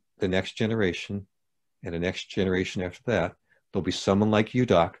 that the next generation and the next generation after that, there'll be someone like you,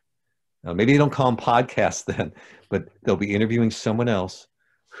 Doc. Maybe they don't call them podcasts then, but they'll be interviewing someone else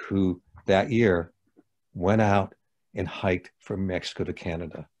who that year went out and hiked from Mexico to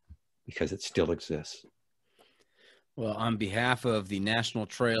Canada, because it still exists. Well, on behalf of the national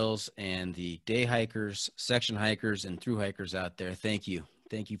trails and the day hikers, section hikers, and through hikers out there, thank you.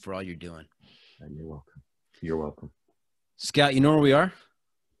 Thank you for all you're doing. And you're welcome. You're welcome. Scott, you know where we are?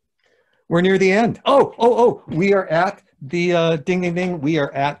 We're near the end. Oh, we are at the ding, ding, ding. We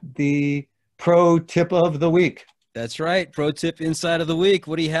are at the pro tip of the week. That's right. Pro tip inside of the week.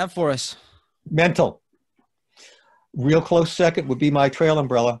 What do you have for us? Mental. Real close second would be my trail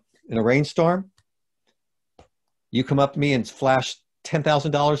umbrella. In a rainstorm, you come up to me and flash $10,000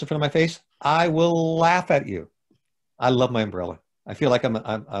 in front of my face, I will laugh at you. I love my umbrella. I feel like I'm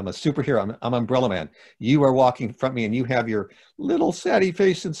a superhero. I'm umbrella man. You are walking in front of me and you have your little satty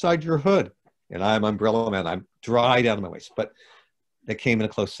face inside your hood. And I'm umbrella man. I'm dry down to my waist. But that came in a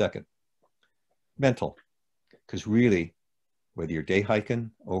close second. Mental. Because really, whether you're day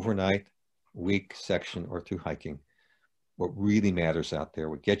hiking, overnight, week, section, or through hiking, what really matters out there,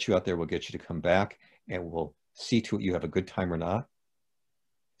 what gets you out there, will get you to come back, and will see to it you have a good time or not.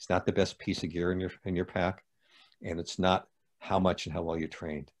 It's not the best piece of gear in your pack, and it's not how much and how well you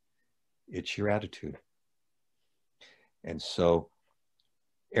trained. It's your attitude. And so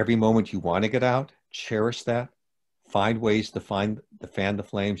every moment you want to get out, cherish that, Find ways to fan the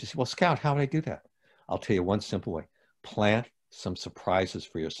flames. You say, well, Scout, how would I do that? I'll tell you one simple way. Plant some surprises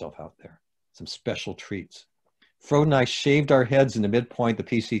for yourself out there, some special treats. Frodo and I shaved our heads in the midpoint of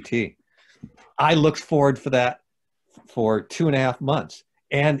the PCT. I looked forward for that for 2.5 months,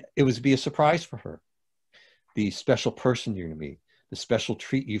 and it was to be a surprise for her. The special person you're going to meet, the special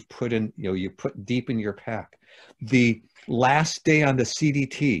treat you've put in, you put deep in your pack. The last day on the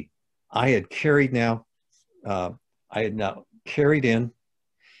CDT, I had now carried in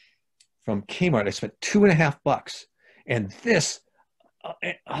from Kmart. I spent $2.50, and this,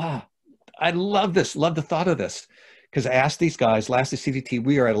 I love this, love the thought of this, because I asked these guys, last CDT,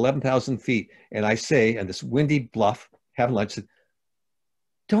 we are at 11,000 feet, and I say, on this windy bluff, having lunch, said,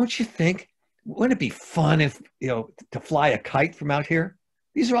 don't you think, wouldn't it be fun if, to fly a kite from out here?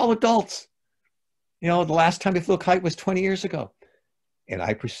 These are all adults. The last time I flew a kite was 20 years ago. And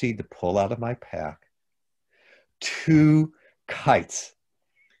I proceed to pull out of my pack 2 kites,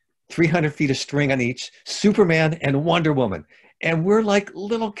 300 feet of string on each, Superman and Wonder Woman. And we're like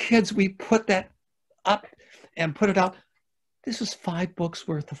little kids. We put that up and put it out. This was 5 books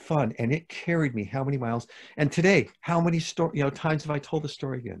worth of fun. And it carried me how many miles? And today, how many times have I told the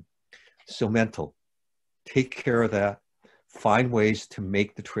story again? So mental, take care of that. Find ways to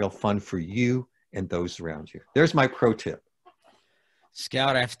make the trail fun for you and those around you. There's my pro tip.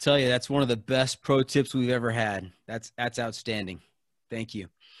 Scout, I have to tell you, that's one of the best pro tips we've ever had. That's outstanding. Thank you.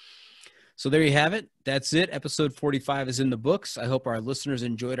 So there you have it. That's it. Episode 45 is in the books. I hope our listeners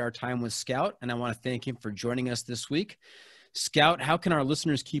enjoyed our time with Scout, and I want to thank him for joining us this week. Scout, how can our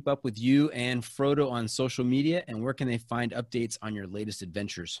listeners keep up with you and Frodo on social media, and where can they find updates on your latest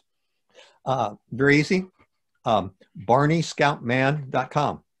adventures? Very easy.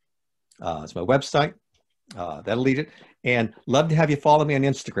 BarneyScoutMann.com. It's my website. That'll lead it. And love to have you follow me on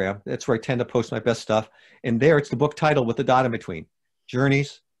Instagram. That's where I tend to post my best stuff. And there, it's the book title with the dot in between.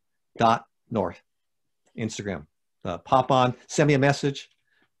 Journeys.north. Instagram. Pop on, send me a message.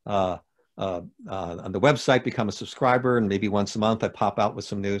 On the website, become a subscriber, and maybe once a month I pop out with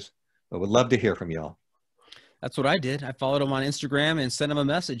some news. But would love to hear from y'all. That's what I did. I followed him on Instagram and sent him a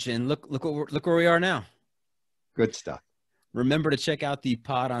message, and look where we are now. Good stuff. Remember to check out the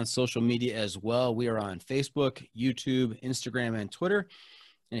pod on social media as well. We are on Facebook, YouTube, Instagram, and Twitter.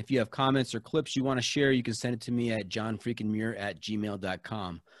 And if you have comments or clips you want to share, you can send it to me at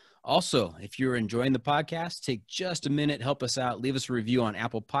johnfreakinmuir@gmail.com. Also, if you're enjoying the podcast, take just a minute, help us out, leave us a review on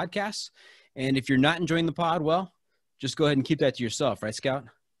Apple Podcasts. And if you're not enjoying the pod, well, just go ahead and keep that to yourself, right, Scout?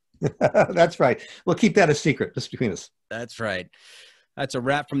 That's right. We'll keep that a secret just between us. That's right. That's a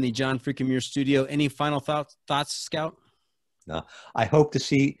wrap from the John Freakin' Muir studio. Any final thoughts, Scout? No, I hope to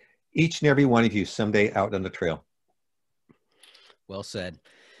see each and every one of you someday out on the trail. Well said.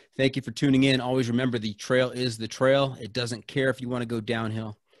 Thank you for tuning in. Always remember, the trail is the trail. It doesn't care if you want to go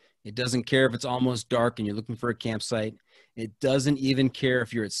downhill. It doesn't care if it's almost dark and you're looking for a campsite. It doesn't even care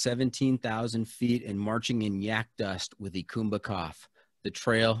if you're at 17,000 feet and marching in yak dust with a Kumbha cough. The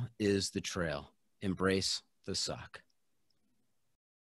trail is the trail. Embrace the suck.